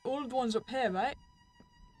that's all the ones up here, right?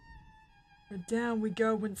 But down we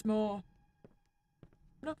go once more.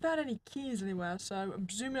 I've not found any keys anywhere, so I'm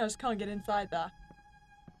presuming I just can't get inside there.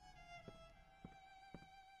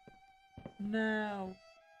 Now.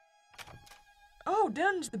 Oh,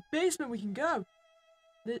 down into the basement we can go.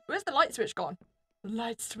 Where's the light switch gone? The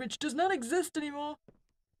light switch does not exist anymore.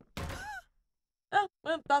 Oh,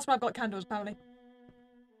 well, that's why I've got candles, apparently.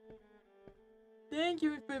 Thank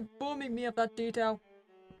you for informing me of that detail.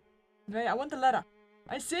 Right, I want the letter.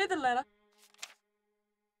 I see the letter.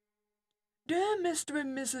 Dear Mr.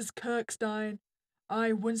 and Mrs. Kirkstein,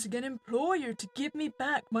 I once again implore you to give me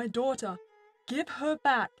back my daughter. Give her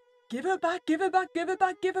back. Give her back, give her back, give her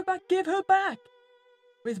back, give her back, give her back.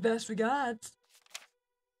 With best regards.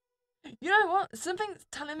 You know what? Something's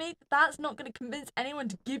telling me that's not going to convince anyone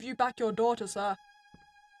to give you back your daughter, sir.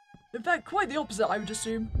 In fact, quite the opposite, I would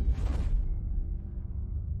assume.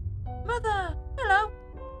 Mother! Hello!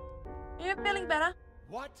 Are you feeling better?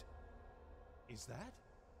 What is that?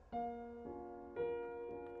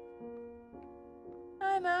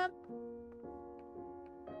 Hi, Mom.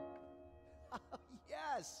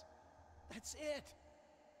 Yes, that's it.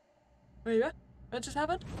 Where you at? What just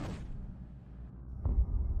happened?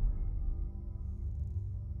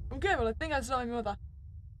 Okay, well I think I saw my mother.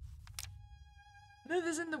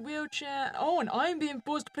 Mother's in the wheelchair. Oh, and I'm being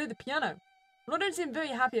forced to play the piano. Well, I don't seem very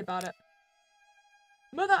happy about it.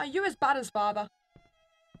 Mother, are you as bad as Father?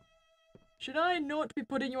 Should I not be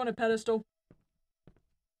putting you on a pedestal?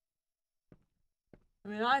 I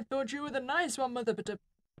mean, I thought you were the nice one, Mother, but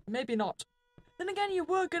maybe not. Then again, you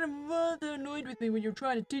were getting rather annoyed with me when you were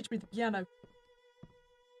trying to teach me the piano.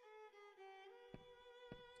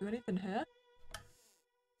 Is there anything here?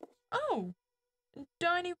 Oh! A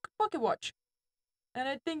tiny pocket watch. And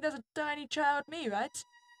I think there's a tiny child me, right?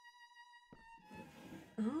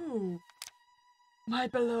 Ooh. My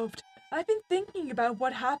beloved, I've been thinking about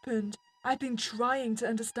what happened. I've been trying to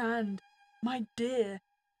understand. My dear,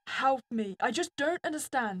 help me. I just don't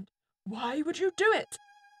understand. Why would you do it?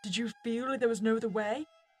 Did you feel like there was no other way?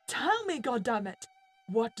 Tell me, goddammit.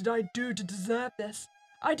 What did I do to deserve this?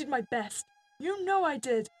 I did my best. You know I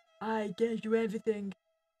did. I gave you everything.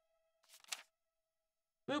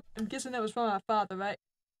 Oop, I'm guessing that was from our father, right?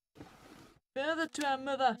 Further to our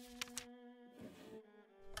mother.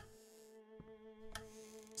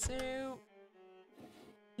 So,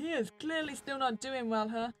 he is clearly still not doing well,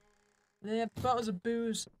 huh? They have bottles of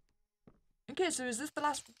booze. Okay, so is this the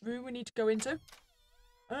last room we need to go into?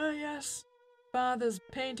 Oh, yes. Father's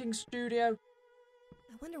painting studio.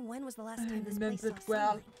 I wonder when was the last I time this remember place it saw well.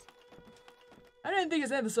 sunlight. I don't think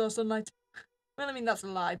it's ever saw sunlight. Well, I mean, that's a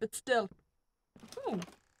lie, but still. Ooh.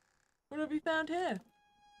 What have we found here?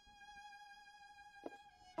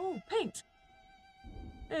 Oh, paint.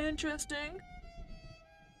 Interesting.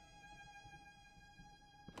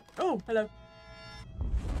 Oh, hello.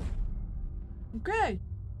 Okay.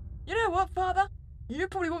 You know what, Father? You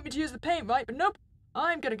probably want me to use the paint, right? But nope.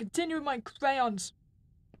 I'm gonna continue with my crayons.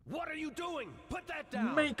 What are you doing? Put that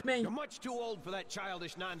down! Make me. You're much too old for that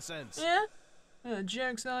childish nonsense. Yeah?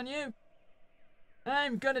 Joke's on you.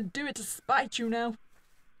 I'm gonna do it to spite you now.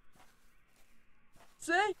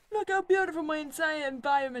 See? Look how beautiful my entire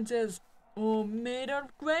environment is. All made out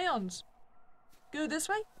of crayons. Go this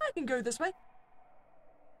way? I can go this way.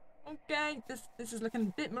 Okay, this is looking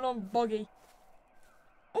a bit more boggy.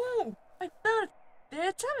 Oh, I found a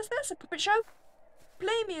theatre. Is this a puppet show?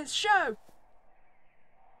 Play me a show.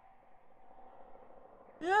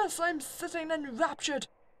 Yes, I'm sitting enraptured.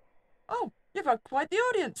 Oh, you've got quite the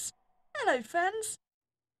audience. Hello, friends.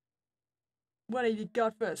 What have you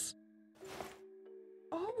got for us?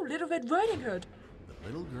 Oh, Little Red Riding Hood. The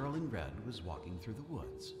little girl in red was walking through the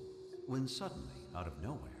woods when suddenly, out of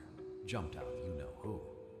nowhere, jumped out you-know-who.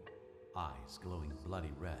 Eyes glowing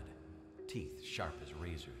bloody red, teeth sharp as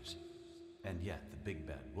razors, and yet the big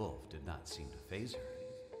bad wolf did not seem to faze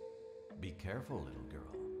her. Be careful, little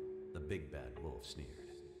girl, the big bad wolf sneered.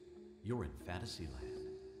 You're in Fantasyland,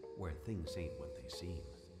 where things ain't what they seem.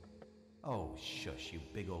 Oh, shush, you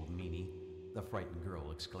big old meanie. the frightened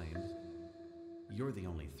girl exclaimed. You're the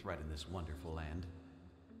only threat in this wonderful land.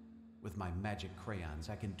 With my magic crayons,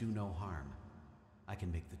 I can do no harm. I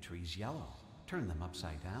can make the trees yellow, turn them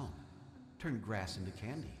upside down, turn grass into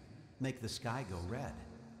candy, make the sky go red.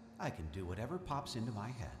 I can do whatever pops into my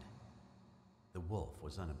head. The wolf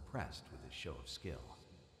was unimpressed with his show of skill.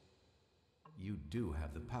 You do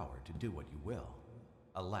have the power to do what you will.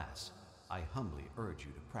 Alas, I humbly urge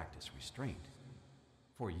you to practice restraint,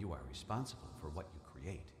 for you are responsible for what you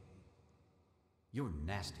create. You're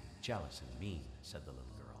nasty, jealous, and mean, said the little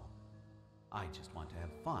girl. I just want to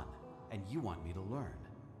have fun, and you want me to learn.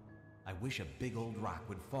 I wish a big old rock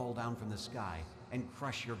would fall down from the sky and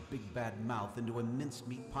crush your big bad mouth into a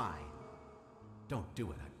mincemeat pie. Don't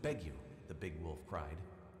do it, I beg you, the big wolf cried.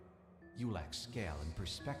 You lack scale and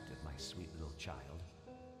perspective, my sweet little child.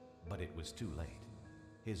 But it was too late.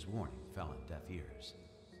 His warning fell on deaf ears.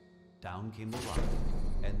 Down came the rock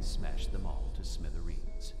and smashed them all to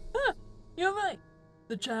smithereens. Huh, you're right.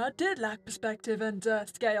 The child did lack perspective and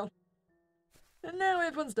scale. And now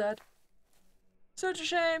everyone's dead. Such a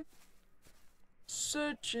shame.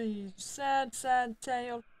 Such a sad, sad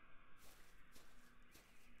tale.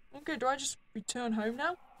 Okay, do I just return home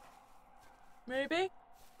now? Maybe?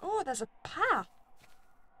 Oh, there's a path.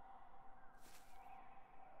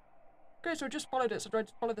 Okay, so I just followed it, so do I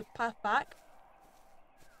just follow the path back?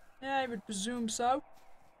 Yeah, I would presume so.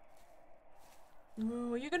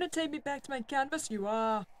 Ooh, are you gonna take me back to my canvas? You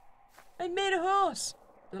are. I made a horse.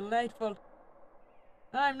 Delightful.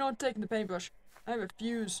 I'm not taking the paintbrush. I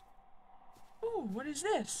refuse. Ooh, what is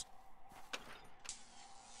this?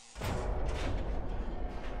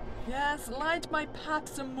 Yes, light my path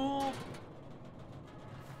some more.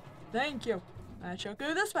 Thank you. I shall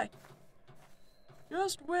go this way.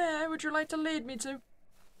 Just where would you like to lead me to?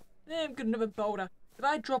 I'm good enough a boulder. Did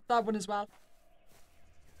I drop that one as well?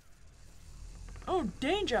 Oh,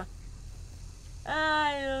 danger!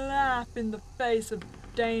 I laugh in the face of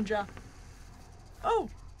danger. Oh,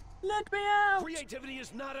 let me out! Creativity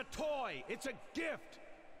is not a toy, it's a gift.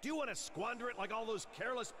 Do you want to squander it like all those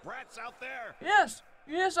careless brats out there? Yes,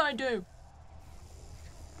 yes I do.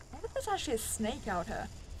 I wonder if there's actually a snake out here.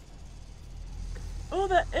 Oh,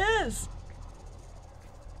 there is!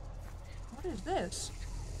 What is this?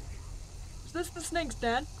 Is this the snake's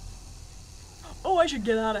den? Oh, I should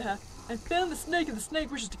get out of here. I found the snake and the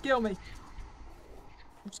snake wishes to kill me.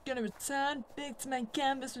 I'm just gonna return back to my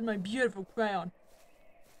canvas with my beautiful crayon.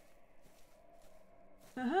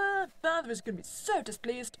 Father is gonna be so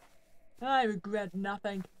displeased. I regret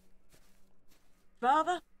nothing.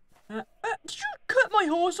 Father? Did you cut my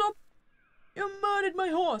horse up? You murdered my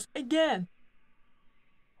horse again.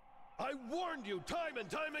 I warned you time and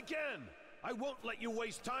time again. I won't let you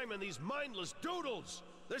waste time on these mindless doodles.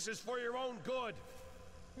 This is for your own good.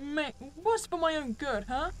 Mate, what's for my own good,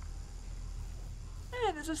 huh?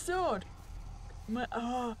 Hey, there's a sword. Am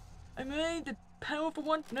I the powerful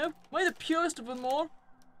one? No, am I the purest of them all?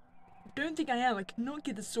 I don't think I am. I cannot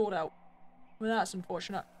get the sword out. Well, that's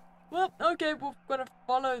unfortunate. Well, okay, we're gonna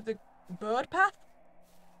follow the bird path.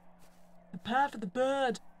 The path of the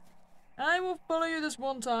bird. I will follow you this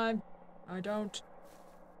one time. I don't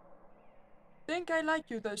think I like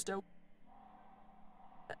you though still.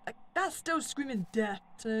 That's still screaming death,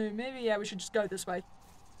 so maybe yeah, we should just go this way.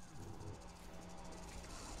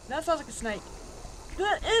 That sounds like a snake.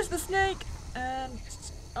 That is the snake! And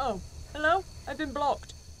oh, hello? I've been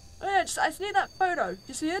blocked. Oh yeah, I see that photo.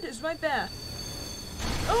 You see it? It's right there.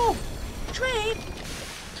 Oh! Tree!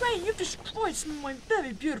 Tree, you've destroyed some of my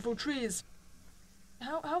very beautiful trees.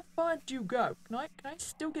 How far do you go? Can I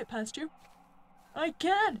still get past you? I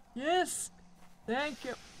can! Yes! Thank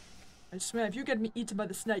you. I swear, if you get me eaten by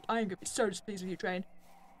the snake, I am gonna be so displeased with you, Train.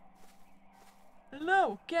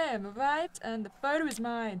 Hello, okay, I'm arrived, and the photo is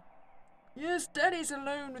mine. Yes, Daddy's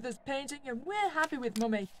alone with his painting, and we're happy with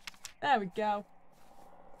Mummy. There we go.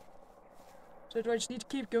 So do I just need to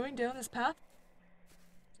keep going down this path?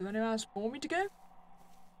 Is there anywhere else for me to go?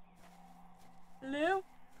 Hello?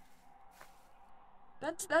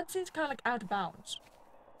 That seems kind of like out of bounds.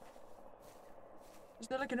 Is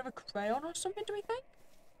there like another crayon or something, do we think?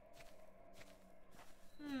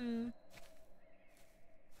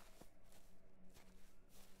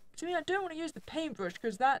 To me, I don't want to use the paintbrush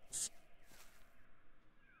because that's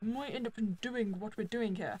might end up in doing what we're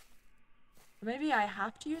doing here. Maybe I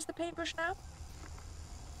have to use the paintbrush now?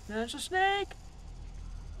 There's a snake!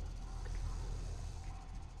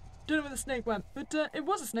 Don't know where the snake went, but it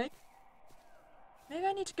was a snake. Maybe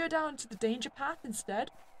I need to go down to the danger path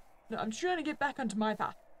instead. No, I'm trying to get back onto my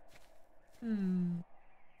path.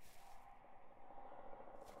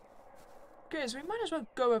 Okay, so we might as well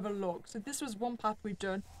go over log. So this was one path we've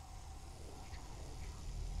done.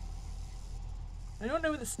 I don't know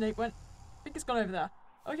where the snake went. I think it's gone over there.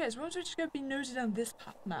 Okay, so we're just going to be nosy down this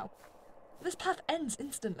path now. This path ends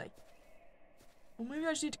instantly. Well, maybe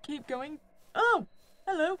I just need to keep going. Oh!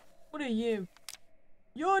 Hello! What are you?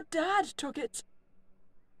 Your dad took it!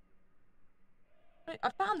 Wait, I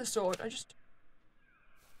found the sword.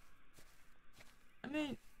 I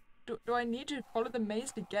mean, do I need to follow the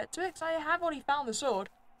maze to get to it? Because I have already found the sword.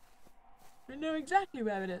 I know exactly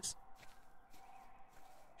where it is.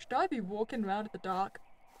 Should I be walking around in the dark?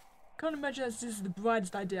 Can't imagine this is the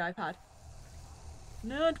brightest idea I've had.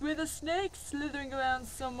 Not with a snake slithering around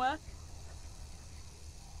somewhere.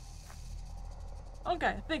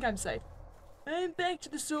 Okay, I think I'm safe. I'm back to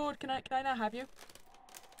the sword. Can I now have you?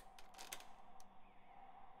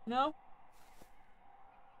 No?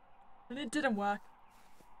 And it didn't work.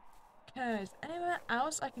 Okay, is there anywhere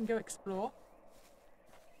else I can go explore?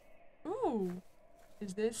 Ooh.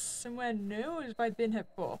 Is this somewhere new or have I been here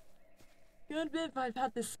before? Good bit if I've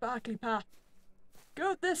had this sparkly path.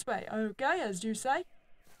 Go this way, okay, as you say.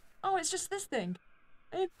 Oh, it's just this thing.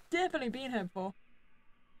 I've definitely been here before.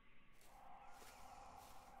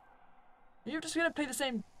 Are you just gonna play the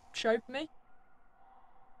same show for me?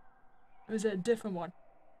 Or is it a different one?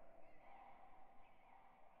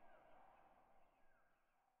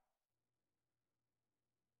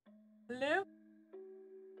 Hello?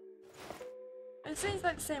 It seems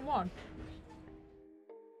like the same one.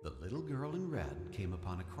 The little girl in red came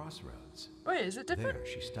upon a crossroads. Wait, is it different? There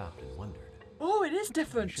she stopped and wondered. Oh, it is Where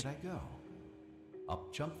different. should I go?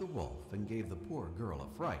 Up jumped the wolf and gave the poor girl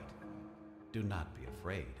a fright. Do not be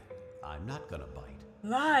afraid. I'm not gonna bite.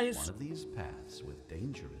 Lies. One of these paths with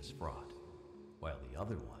danger is fraught, while the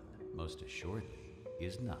other one, most assuredly,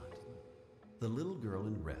 is not. The little girl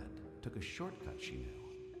in red took a shortcut she knew,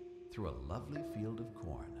 through a lovely field of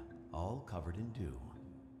corn, all covered in dew.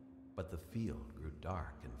 But the field grew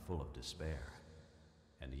dark and full of despair.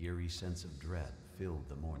 An eerie sense of dread filled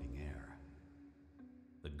the morning air.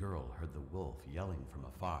 The girl heard the wolf yelling from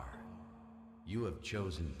afar. You have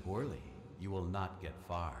chosen poorly, you will not get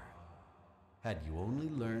far. Had you only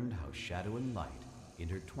learned how shadow and light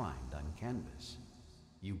intertwined on canvas,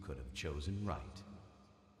 you could have chosen right.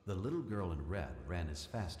 The little girl in red ran as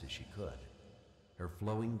fast as she could, her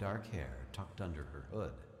flowing dark hair tucked under her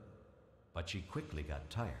hood. But she quickly got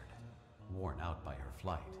tired, worn out by her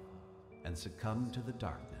flight, and succumbed to the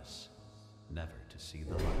darkness, never to see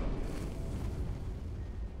the light.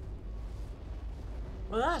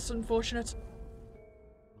 Well, that's unfortunate.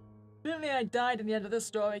 Apparently I died in the end of this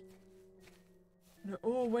story. And it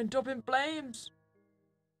all went up in flames.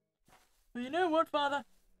 Well, you know what, Father?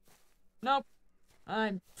 Nope.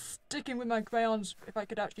 I'm sticking with my crayons if I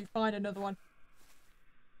could actually find another one.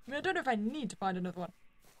 I mean, I don't know if I need to find another one.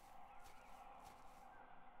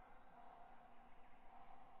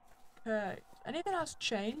 Okay. Anything else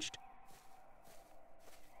changed?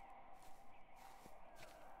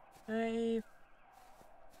 I've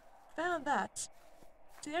found that.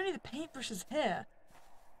 See, only the paintbrush is here.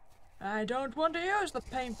 I don't want to use the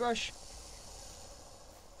paintbrush.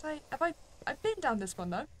 I've been down this one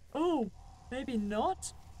though. Oh, maybe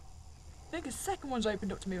not. I think a second one's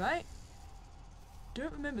opened up to me, right?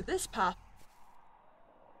 Don't remember this path.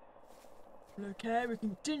 Okay, we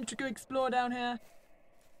continue to go explore down here.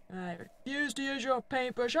 I refuse to use your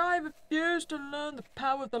paintbrush. I refuse to learn the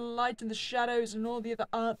power of the light and the shadows and all the other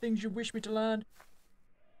art things you wish me to learn.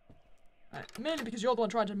 Mainly because you're the one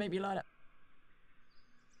trying to make me learn it.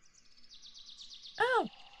 Oh,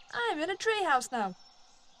 I'm in a treehouse now.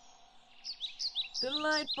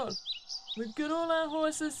 Delightful. We've got all our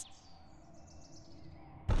horses.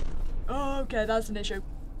 Oh, okay, that's an issue.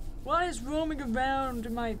 What is roaming around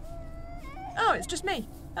in my... Oh, it's just me.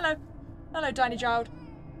 Hello. Hello, tiny child.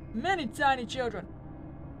 Many tiny children.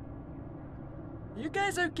 Are you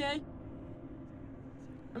guys okay?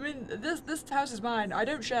 I mean, this house is mine. I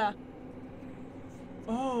don't share.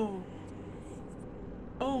 Oh.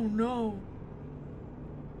 Oh no.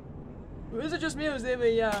 Is it just me or is there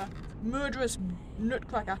a murderous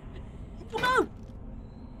nutcracker? No!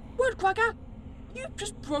 Woodcracker! You've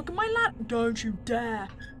just broken my ladder. Don't you dare.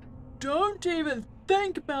 Don't even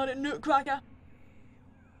think about it, Nutcracker.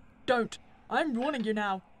 Don't. I'm warning you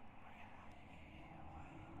now.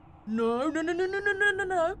 No, no, no, no, no, no, no, no,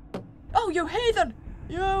 no. Oh, you heathen!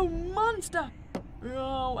 You monster!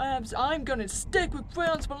 Oh, Abs, I'm gonna stick with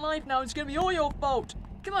crayons for life now. It's gonna be all your fault.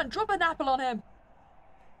 Come on, drop an apple on him.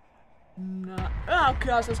 Nah. Oh,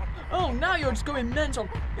 curses. Oh, now you're just going mental.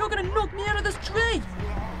 You're gonna knock me out of this tree.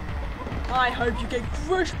 I hope you get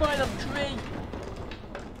crushed by the tree.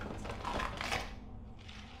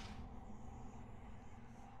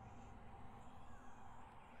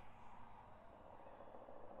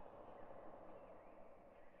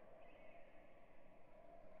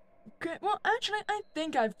 well, actually, I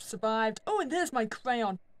think I've survived. Oh, and there's my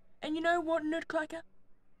crayon. And you know what, Nutcracker?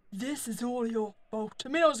 This is all your fault. I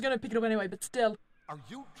mean, I was gonna pick it up anyway, but still. Are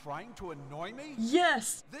you trying to annoy me?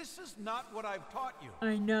 Yes! This is not what I've taught you.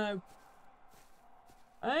 I know.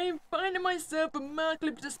 I'm finding myself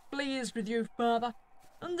remarkably displeased with you, Father.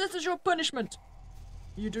 And this is your punishment.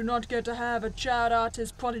 You do not get to have a child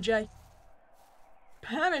artist protege.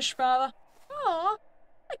 Perish, Father. Aw,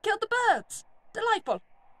 I killed the birds. Delightful.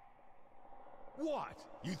 What?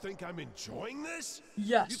 You think I'm enjoying this?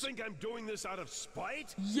 Yes. You think I'm doing this out of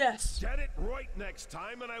spite? Yes. Get it right next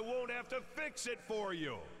time and I won't have to fix it for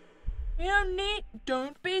you. You don't need.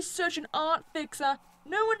 Don't be such an art fixer.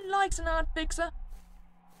 No one likes an art fixer.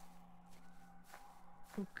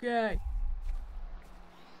 Okay.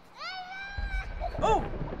 Oh!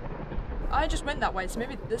 I just went that way, so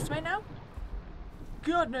maybe this way now?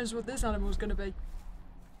 God knows what this animal's gonna be.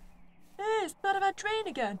 Hey, it's part of our train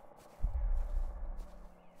again.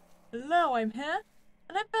 Hello, I'm here,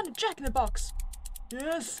 and I found a jack-in-the-box.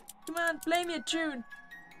 Yes, come on, play me a tune.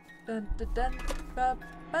 Dun, dun, dun, ba,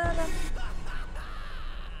 ba, dun.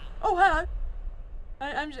 Oh, hello.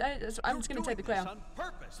 I'm just gonna take the You're doing crayon. this on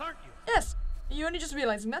purpose, aren't you? Yes, you only just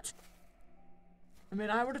realizing that. I mean,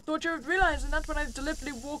 I would have thought you would realize that when I've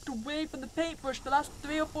deliberately walked away from the paintbrush the last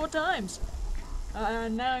 3 or 4 times.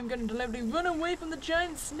 And now I'm going to deliberately run away from the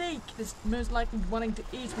giant snake that's most likely wanting to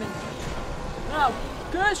eat me. Now,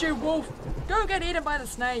 curse you, wolf! Go get eaten by the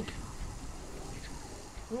snake!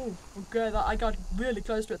 Oh, okay, I got really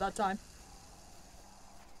close to it that time.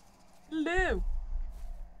 Hello!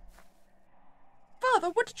 Father,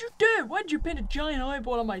 what did you do? Why did you paint a giant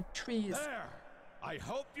eyeball on my trees? There! I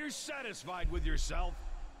hope you're satisfied with yourself.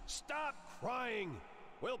 Stop crying.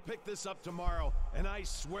 We'll pick this up tomorrow, and I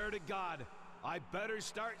swear to God, I better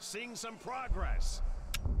start seeing some progress.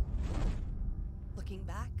 Looking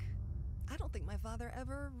back, I don't think my father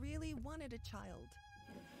ever really wanted a child.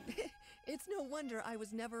 It's no wonder I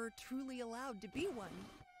was never truly allowed to be one.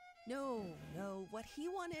 No, what he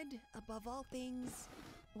wanted, above all things,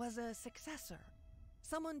 was a successor.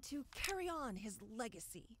 Someone to carry on his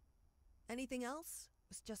legacy. Anything else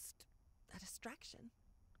was just a distraction.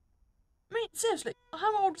 I mean, seriously,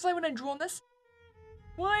 how old was I when I drawn this?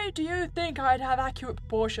 Why do you think I'd have accurate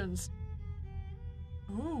proportions?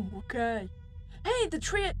 Ooh, okay. Hey, the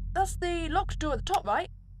tree, that's the locked door at the top, right?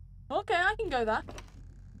 Okay, I can go there.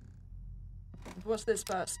 What's this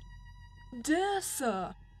first? Dear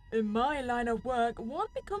Sir, in my line of work, one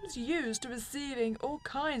becomes used to receiving all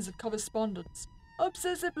kinds of correspondence.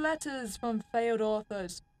 Obsessive letters from failed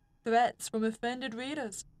authors, threats from offended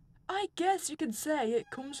readers. I guess you could say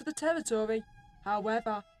it comes with the territory.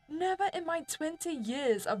 However, never in my 20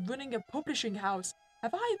 years of running a publishing house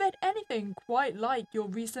have I read anything quite like your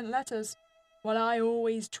recent letters. While I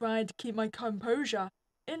always tried to keep my composure,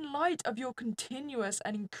 in light of your continuous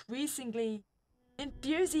and increasingly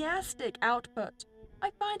enthusiastic output,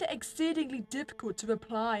 I find it exceedingly difficult to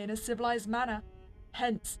reply in a civilized manner.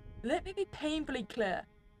 Hence, let me be painfully clear.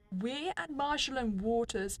 We at Marshall and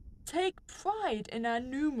Waters take pride in our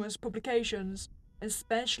numerous publications,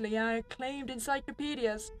 especially our acclaimed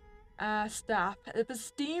encyclopedias. Our staff of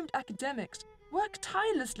esteemed academics work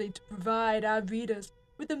tirelessly to provide our readers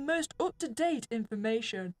with the most up-to-date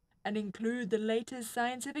information and include the latest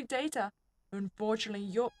scientific data. Unfortunately,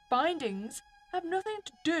 your findings have nothing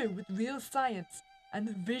to do with real science, and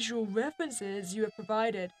the visual references you have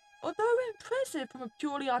provided, although impressive from a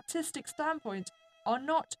purely artistic standpoint, are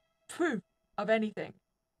not proof of anything.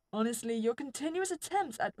 Honestly, your continuous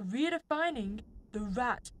attempts at redefining the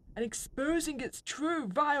rat and exposing its true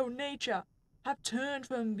vile nature have turned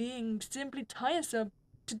from being simply tiresome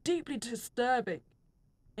to deeply disturbing.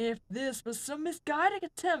 If this was some misguided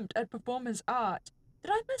attempt at performance art,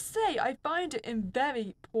 then I must say I find it in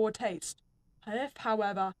very poor taste. If,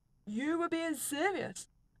 however, you were being serious,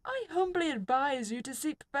 I humbly advise you to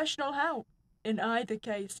seek professional help. In either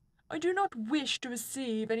case, I do not wish to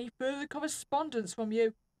receive any further correspondence from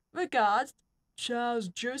you. Regards, Charles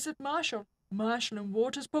Joseph Marshall, Marshall and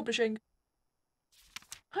Waters Publishing.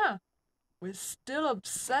 Huh. We're still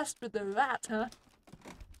obsessed with the rat, huh?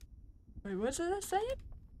 Wait, what's it saying?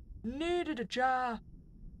 Needed a jar.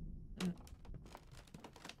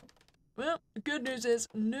 Well, the good news is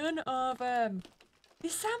none of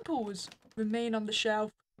these samples remain on the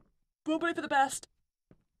shelf. Probably for the best.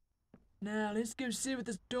 Now, let's go see what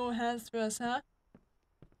this door has for us, huh?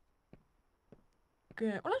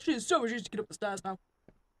 Okay, well actually it's so much easier to get up the stairs now.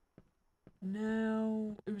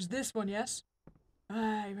 Now, it was this one, yes?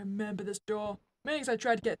 I remember this door. Maybe I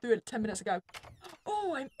tried to get through it 10 minutes ago.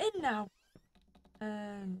 Oh, I'm in now.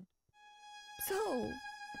 And... So,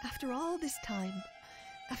 After all this time,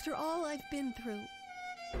 after all I've been through.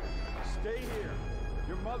 Stay here.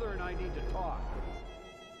 Your mother and I need to talk.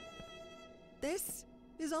 This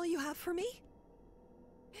is all you have for me?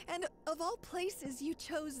 And of all places, you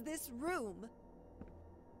chose this room.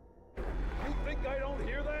 You think I don't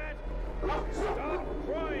hear that? Stop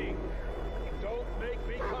crying! Don't make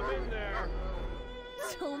me come in there!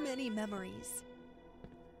 So many memories.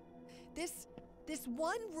 This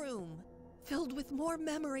one room, filled with more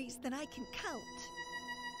memories than I can count.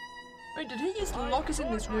 Wait, did he used to lock us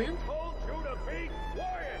in this room? I told you to be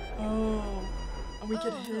quiet! Oh, and we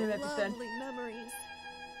could hear the everything. lovely memories.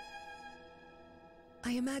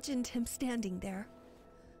 I imagined him standing there,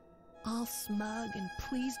 all smug and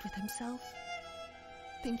pleased with himself,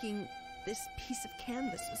 thinking this piece of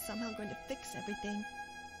canvas was somehow going to fix everything.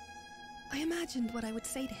 I imagined what I would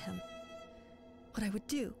say to him, what I would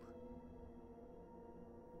do.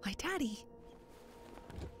 Why, Daddy,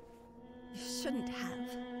 you shouldn't have.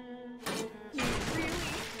 You really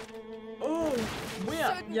Oh,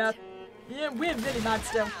 we're, shouldn't yeah, we're really mad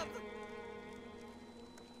still. have.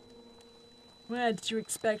 Where did you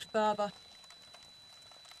expect, Father?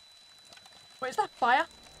 Wait, is that fire?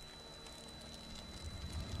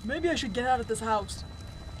 Maybe I should get out of this house.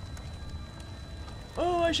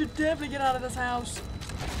 Oh, I should definitely get out of this house.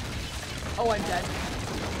 Oh, I'm dead.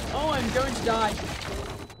 Oh, I'm going to die.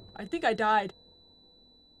 I think I died.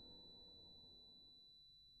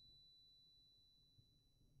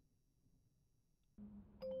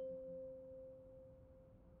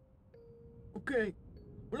 Okay.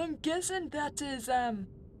 Well, I'm guessing that is,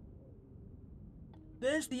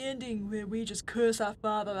 there's the ending where we just curse our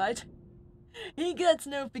father, right? He gets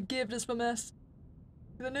no forgiveness from us.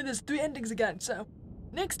 I know there's 3 endings again, so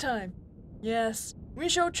next time, yes, we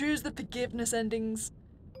shall choose the forgiveness endings.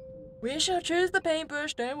 We shall choose the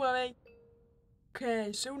paintbrush, don't worry.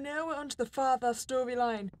 Okay, so now we're onto the father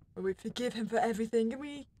storyline, where we forgive him for everything and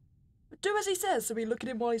we do as he says, so we look at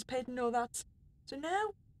him while he's painting all that. So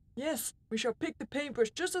now, yes, we shall pick the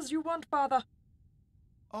paintbrush just as you want, Father.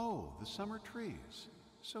 Oh, the summer trees.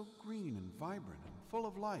 So green and vibrant and full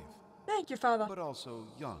of life, Thank you, Father. but also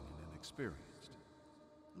young and inexperienced.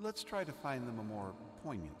 Let's try to find them a more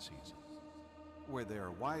poignant season, where they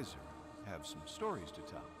are wiser, have some stories to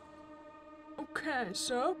tell. Okay,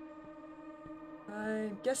 so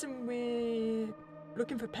I'm guessing we're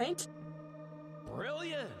looking for paint?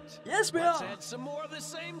 Brilliant! Yes, we Let's are. add some more of the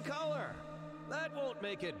same color. That won't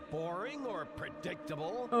make it boring or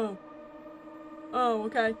predictable. Oh. Oh,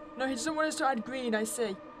 okay. No, he doesn't want us to add green, I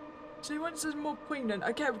see. So he wants us more poignant.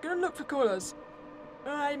 Okay, we're gonna look for colours.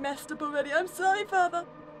 Oh, I messed up already. I'm sorry, Father.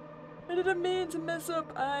 I didn't mean to mess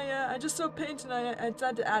up. I just saw paint and I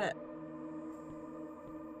decided to add it.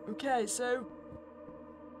 Okay, so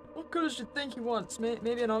what colours do you think he wants?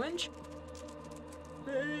 Maybe an orange?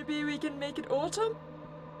 Maybe we can make it autumn?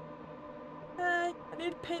 Hey, I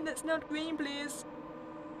need paint that's not green, please.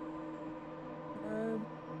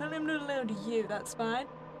 I'm not allowed to you, that's fine.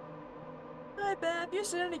 Hi, Bear, have you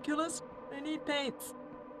seen any colours? I need paints.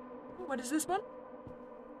 Oh, what is this one?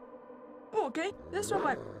 Oh, okay, this one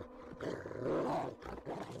might...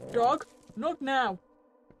 Dog, knock now.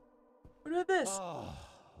 What about this? Oh,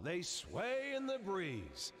 they sway in the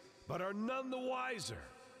breeze, but are none the wiser.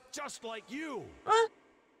 Just like you. What?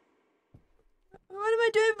 What am I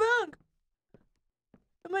doing wrong?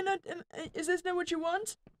 Am I not... is this not what you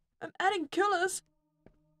want? I'm adding colours.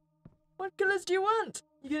 What colours do you want?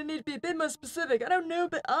 You're gonna need to be a bit more specific. I don't know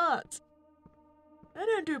about art. I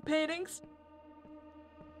don't do paintings.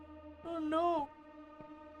 Oh no.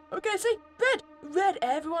 Okay, see? Red! Red!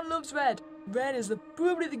 Everyone loves red. Red is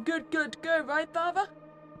probably the good colour to go, right, Father?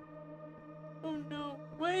 Oh no.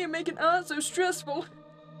 Why are you making art so stressful?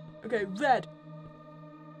 Okay, red.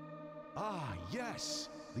 Ah, yes.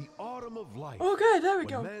 The autumn of life. Okay, there we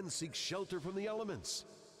when go. man seeks shelter from the elements.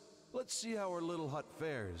 Let's see how our little hut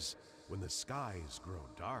fares when the skies grow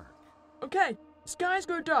dark. Okay, skies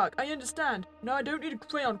go dark, I understand. No, I don't need a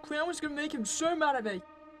crayon. Crayon's gonna make him so mad at me.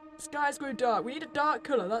 Skies go dark. We need a dark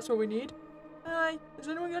colour, that's what we need. Hi, has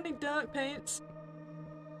anyone got any dark paints?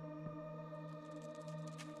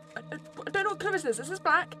 I don't know what colour is this. Is this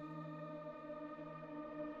black?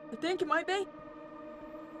 I think it might be.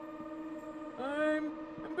 I'm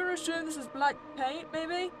gonna assume this is black paint,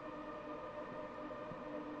 maybe?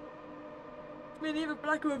 I mean, either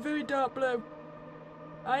black or a very dark blue.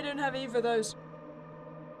 I don't have either of those.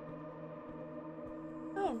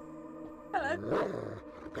 Oh. Hello.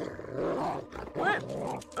 Where?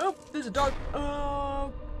 Oh, there's a dog.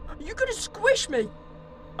 Oh. You could have squished me.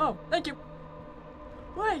 Oh, thank you.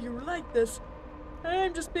 Why are you like this?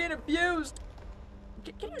 I'm just being abused.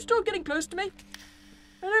 Can you stop getting close to me?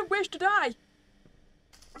 I don't wish to die.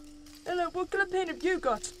 Hello, what colour paint have you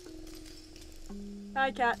got?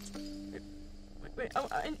 Hi, cat. Wait, oh,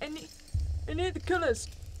 I need the colours.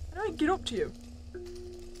 How do I get up to you?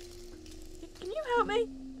 Can you help me?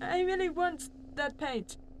 I really want that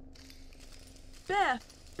paint. Bear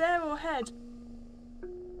or head?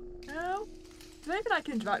 No? Is there anything I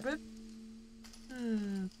can interact with?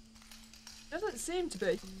 Doesn't seem to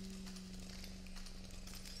be.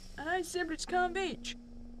 I simply just can't reach.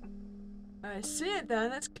 I see it then,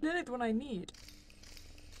 that's clearly the one I need.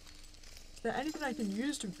 Is there anything I can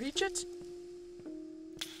use to reach it?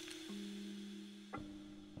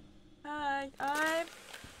 Hi,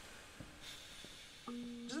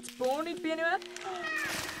 does its ball need to be anywhere?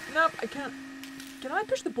 Nope, I can't. Can I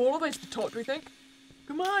push the ball all the way to the top, do we think?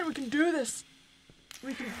 Come on, we can do this.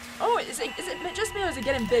 We can. Oh, is it just me or is it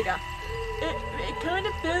getting bigger? It kind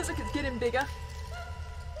of feels like it's getting bigger.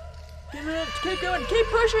 Come on, keep going, keep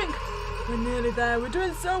pushing. We're nearly there, we're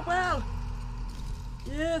doing so well.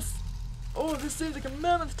 Yes. Oh, this seems like a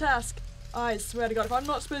mammoth task. I swear to God, if I'm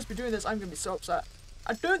not supposed to be doing this, I'm going to be so upset.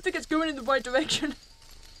 I don't think it's going in the right direction.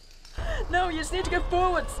 No, you just need to go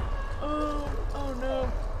forwards. Oh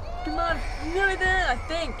no. Come on, I'm nearly there, I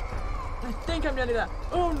think. I think I'm nearly there.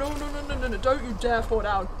 Oh, no, don't you dare fall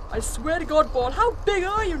down. I swear to God, ball, how big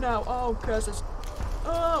are you now? Oh, curses.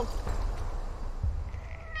 Oh.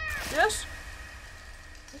 Yes?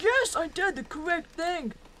 Yes, I did the correct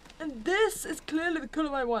thing. And this is clearly the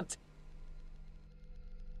colour I want.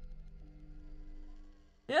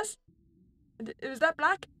 Yes? Was that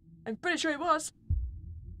black? I'm pretty sure it was.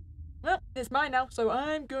 Well, it's mine now, so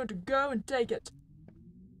I'm going to go and take it.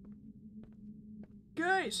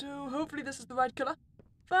 Okay, so hopefully this is the right colour.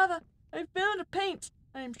 Father, I found a paint.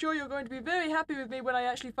 I'm sure you're going to be very happy with me when I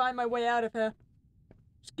actually find my way out of here.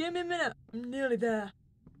 Just give me a minute. I'm nearly there.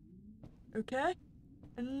 Okay?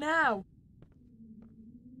 And now.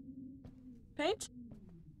 Paint?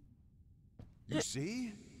 You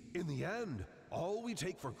see? In the end, all we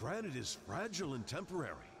take for granted is fragile and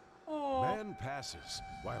temporary. Oh. Man passes,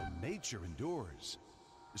 while nature endures.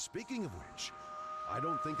 Speaking of which, I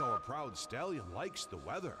don't think our proud stallion likes the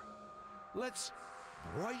weather. Let's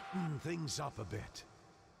brighten things up a bit.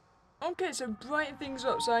 Okay, so brighten things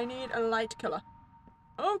up, so I need a light colour.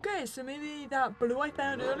 Okay, so maybe that blue I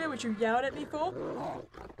found earlier, which you yelled at me for?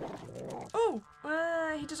 Oh,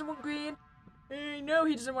 he doesn't want green. No,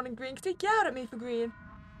 he doesn't want green, because he yelled at me for green.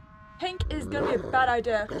 Pink is going to be a bad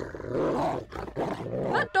idea.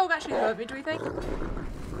 Can that dog actually hurt me, do we think?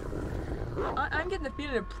 I'm getting the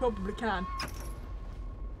feeling it probably can.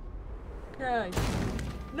 Okay.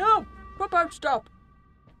 No! Popo, stop!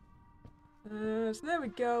 So there we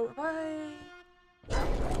go.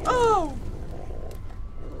 Oh!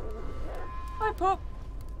 Hi, Pop.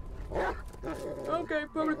 Okay,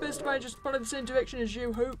 probably best if I just follow the same direction as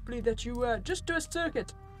you. Hopefully that you just do a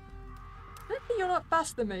circuit. Maybe you're not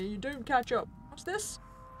faster than me. You don't catch up. What's this?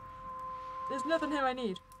 There's nothing here I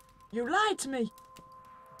need. You lied to me.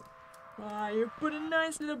 Why, you put a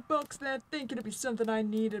nice little box there thinking it'd be something I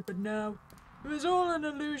needed, but no. It was all an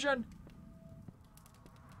illusion.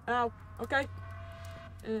 Ow. Okay.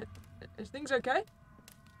 Is things okay?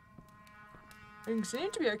 Things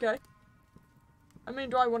seem to be okay. I mean,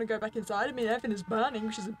 do I want to go back inside? I mean, everything is burning,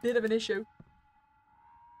 which is a bit of an issue.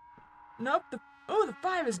 Nope. The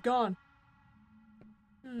fire is gone.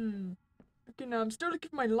 Okay, now I'm still looking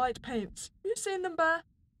for my light paints. Have you seen them, Bear?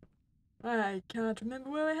 I can't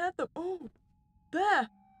remember where I had them. Oh, there.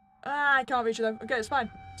 I can't reach them. Okay, it's fine.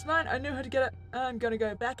 It's fine. I know how to get it. I'm gonna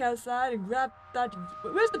go back outside and grab that.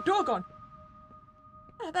 Where's the door gone?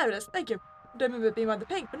 Ah, there it is. Thank you. Don't remember it being by the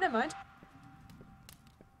pink, but never mind.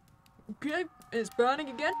 Okay, it's burning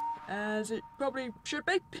again, as it probably should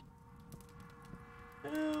be.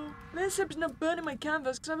 Oh, let's hope it's not burning my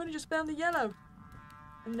canvas, because I've only just found the yellow.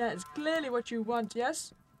 And that is clearly what you want,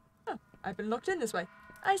 yes? Oh, I've been locked in this way.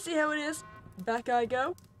 I see how it is. Back I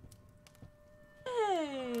go.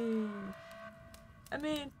 Hey. I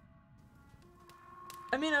mean,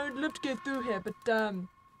 I would love to go through here, but,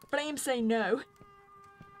 flames say no.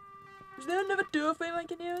 Is there another door frame I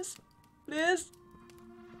can use? Please?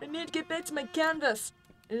 I need to get back to my canvas.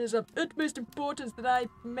 It is of utmost importance that I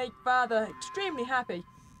make Father extremely happy.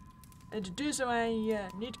 And to do so, I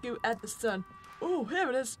need to go at the sun. Oh, here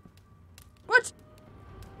it is. What?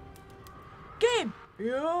 Game,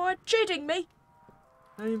 you're cheating me.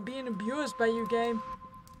 I am being abused by you, game.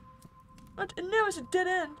 What? And now it's a dead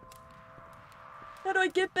end. How do I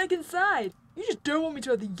get back inside? You just don't want me to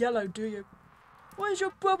have the yellow, do you? What is your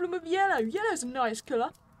problem with yellow? Yellow's a nice colour.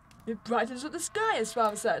 It brightens up the sky, as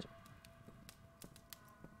Father said.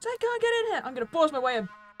 So I can't get in here. I'm gonna force my way in.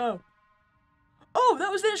 Oh. Oh,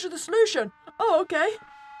 that was the issue of the solution. Oh, okay.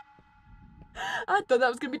 I thought that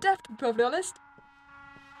was gonna be death, to be perfectly honest.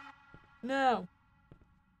 Now,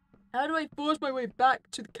 how do I force my way back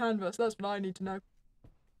to the canvas? That's what I need to know.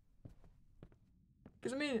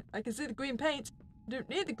 Because, I mean, I can see the green paint. I don't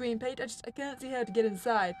need the green paint, I can't see how to get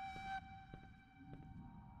inside.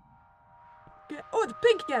 Okay. Oh, the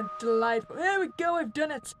pink again. Delightful. Here we go, I've done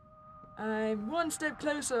it. I'm one step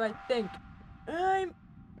closer, I think. I'm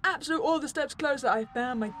absolutely all the steps closer. I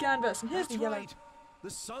found my canvas, and here's That's the yellow. right. The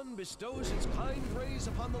sun bestows its kind rays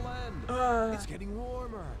upon the land. It's getting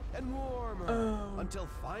warmer and warmer until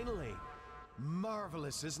finally,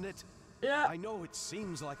 marvelous, isn't it? Yeah. I know it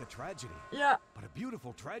seems like a tragedy. Yeah. But a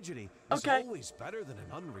beautiful tragedy is always better than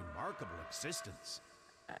an unremarkable existence.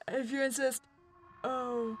 If you insist.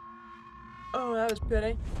 Oh. Oh, that was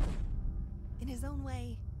pretty. In his own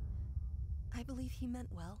way, I believe he meant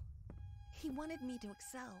well. He wanted me to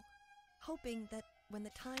excel, hoping that when the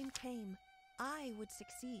time came, I would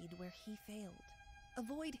succeed where he failed.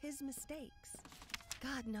 Avoid his mistakes.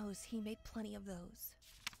 God knows he made plenty of those.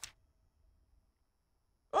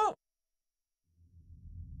 Oh!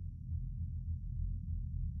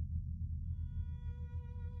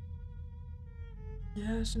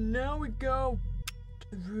 Yes, and now we go to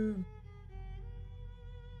the room.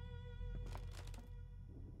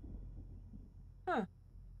 Huh.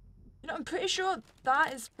 You know, I'm pretty sure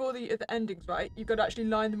that is for the endings, right? You've got to actually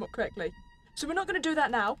line them up correctly. So we're not going to do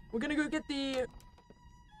that now. We're going to go get the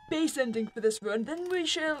base ending for this run. Then we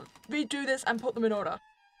shall redo this and put them in order.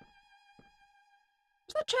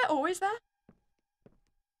 Was that chair always there?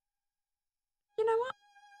 You know what?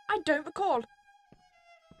 I don't recall.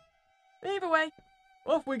 Either way,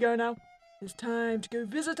 off we go now. It's time to go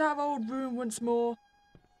visit our old room once more.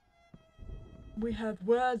 We have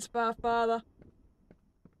words for our father.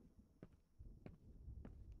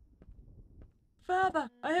 Father,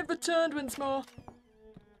 I have returned once more.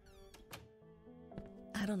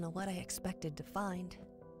 I don't know what I expected to find.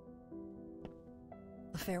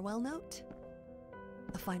 A farewell note?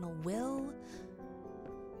 A final will?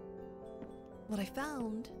 What I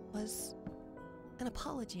found was an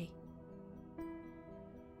apology.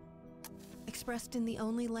 Expressed in the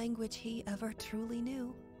only language he ever truly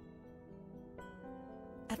knew.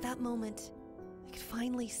 At that moment, I could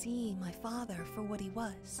finally see my father for what he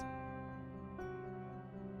was.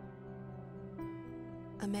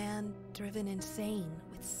 A man driven insane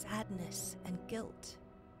with sadness and guilt.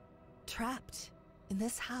 Trapped in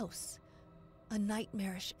this house, a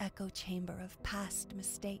nightmarish echo chamber of past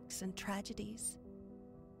mistakes and tragedies.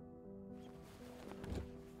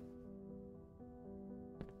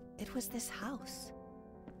 It was this house,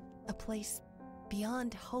 a place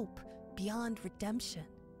beyond hope, beyond redemption.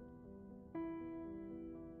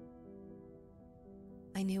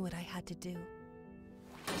 I knew what I had to do.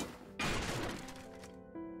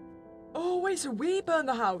 Oh wait, so we burned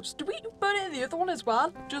the house. Did we burn it in the other one as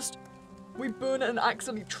well? Just, we burn it and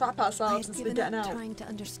accidentally trap I ourselves had instead of given getting up out. trying to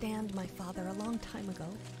understand my father a long time ago.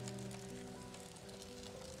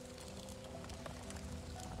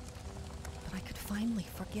 But I could finally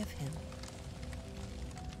forgive him.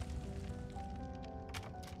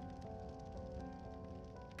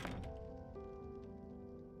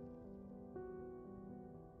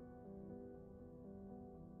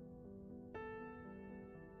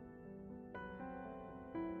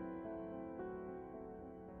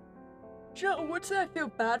 Sure, I would say I feel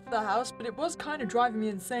bad for the house, but it was kind of driving me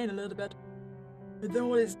insane a little bit. With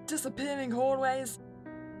all its disappearing hallways.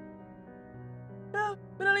 Well,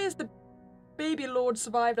 but at least the baby lord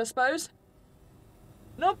survived, I suppose.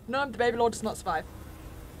 Nope, the baby lord does not survive.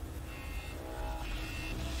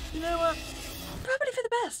 You know what? Probably for the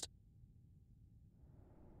best.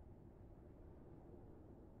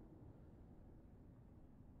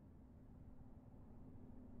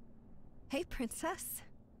 Hey, princess.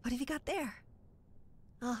 What have you got there?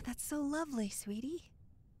 Oh, that's so lovely, sweetie.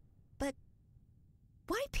 But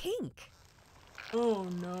why pink? Oh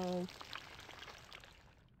no.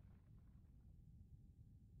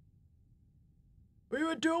 We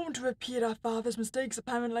were doomed to repeat our father's mistakes,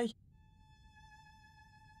 apparently.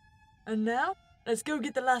 And now, let's go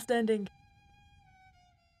get the last ending.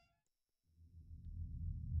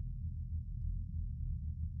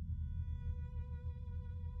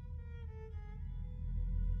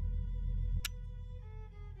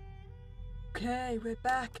 Okay, we're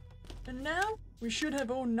back. And now, we should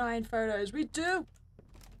have all 9 photos. We do!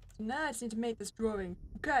 So now I just need to make this drawing.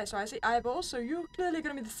 Okay, so I see eyeballs, so you're clearly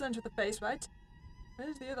going to be the center of the face, right?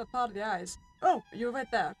 Where's the other part of the eyes? Oh, you're right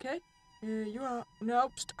there, okay? You are...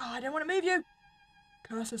 Nope. Oh, I don't want to move you!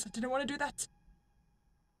 Curses, I didn't want to do that.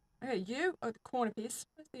 Okay, you are the corner piece.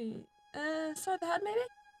 Where's the side of the head, maybe?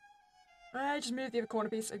 I just moved the other corner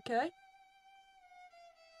piece, okay.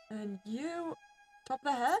 And you, top of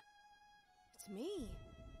the head? It's me.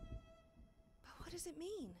 But what does it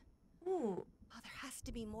mean? Ooh. Oh, there has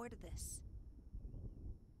to be more to this.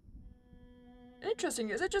 Interesting.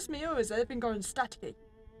 Is it just me or is everything going staticky?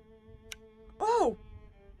 Oh!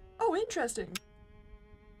 Oh, interesting.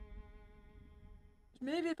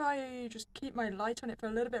 Maybe if I just keep my light on it for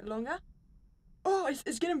a little bit longer. Oh,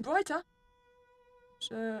 it's getting brighter.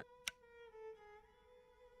 So...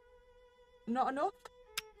 not enough?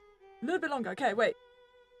 A little bit longer. Okay, wait.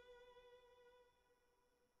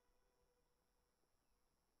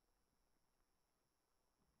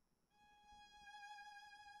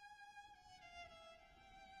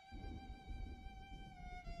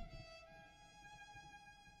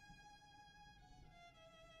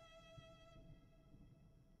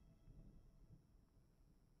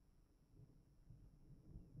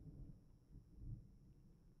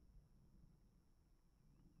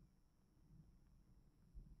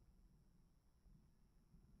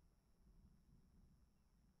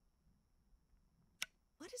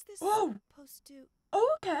 What is this Whoa! supposed to...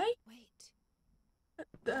 Oh, okay. Wait.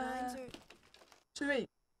 The lines are... So wait,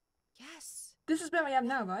 Yes. this is where I am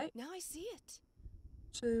now, right? Now I see it.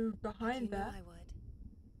 So You behind knew there. I would.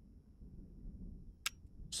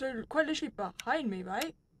 So quite literally behind me,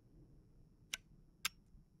 right?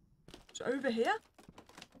 So over here?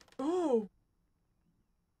 Oh!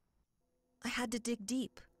 I had to dig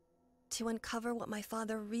deep to uncover what my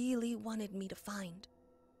father really wanted me to find.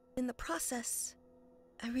 In the process,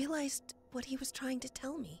 I realized what he was trying to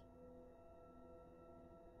tell me.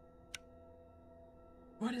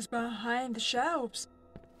 What is behind the shelves?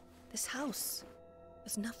 This house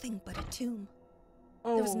was nothing but a tomb.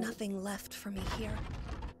 Oh. There was nothing left for me here.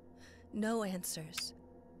 No answers.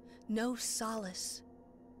 No solace.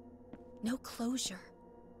 No closure.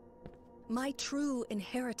 My true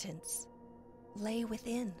inheritance lay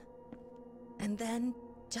within. And then,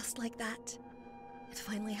 just like that, it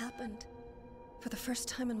finally happened. For the first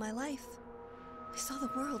time in my life, I saw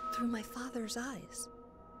the world through my father's eyes.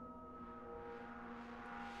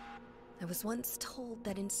 I was once told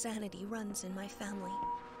that insanity runs in my family.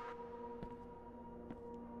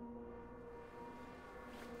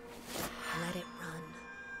 Let it run.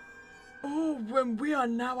 Oh, when we are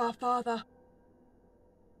now our father.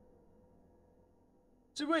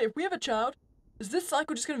 So wait, if we have a child, is this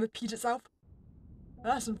cycle just going to repeat itself?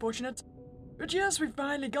 That's unfortunate. But yes, we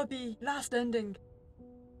finally got the last ending.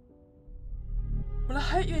 Well, I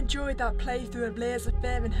hope you enjoyed that playthrough of Layers of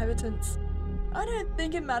Fear Inheritance. I don't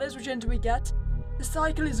think it matters which end we get. The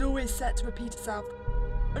cycle is always set to repeat itself.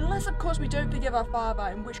 Unless, of course, we don't forgive our father,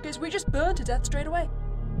 in which case we just burn to death straight away.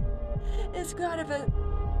 It's kind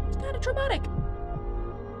of traumatic.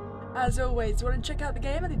 As always, if you want to check out the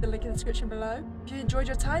game, I'll leave the link in the description below. If you enjoyed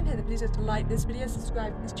your time here, then please don't forget to like this video,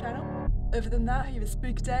 subscribe to this channel. Other than that, have a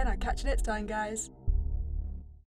spooky day and I'll catch you next time, guys.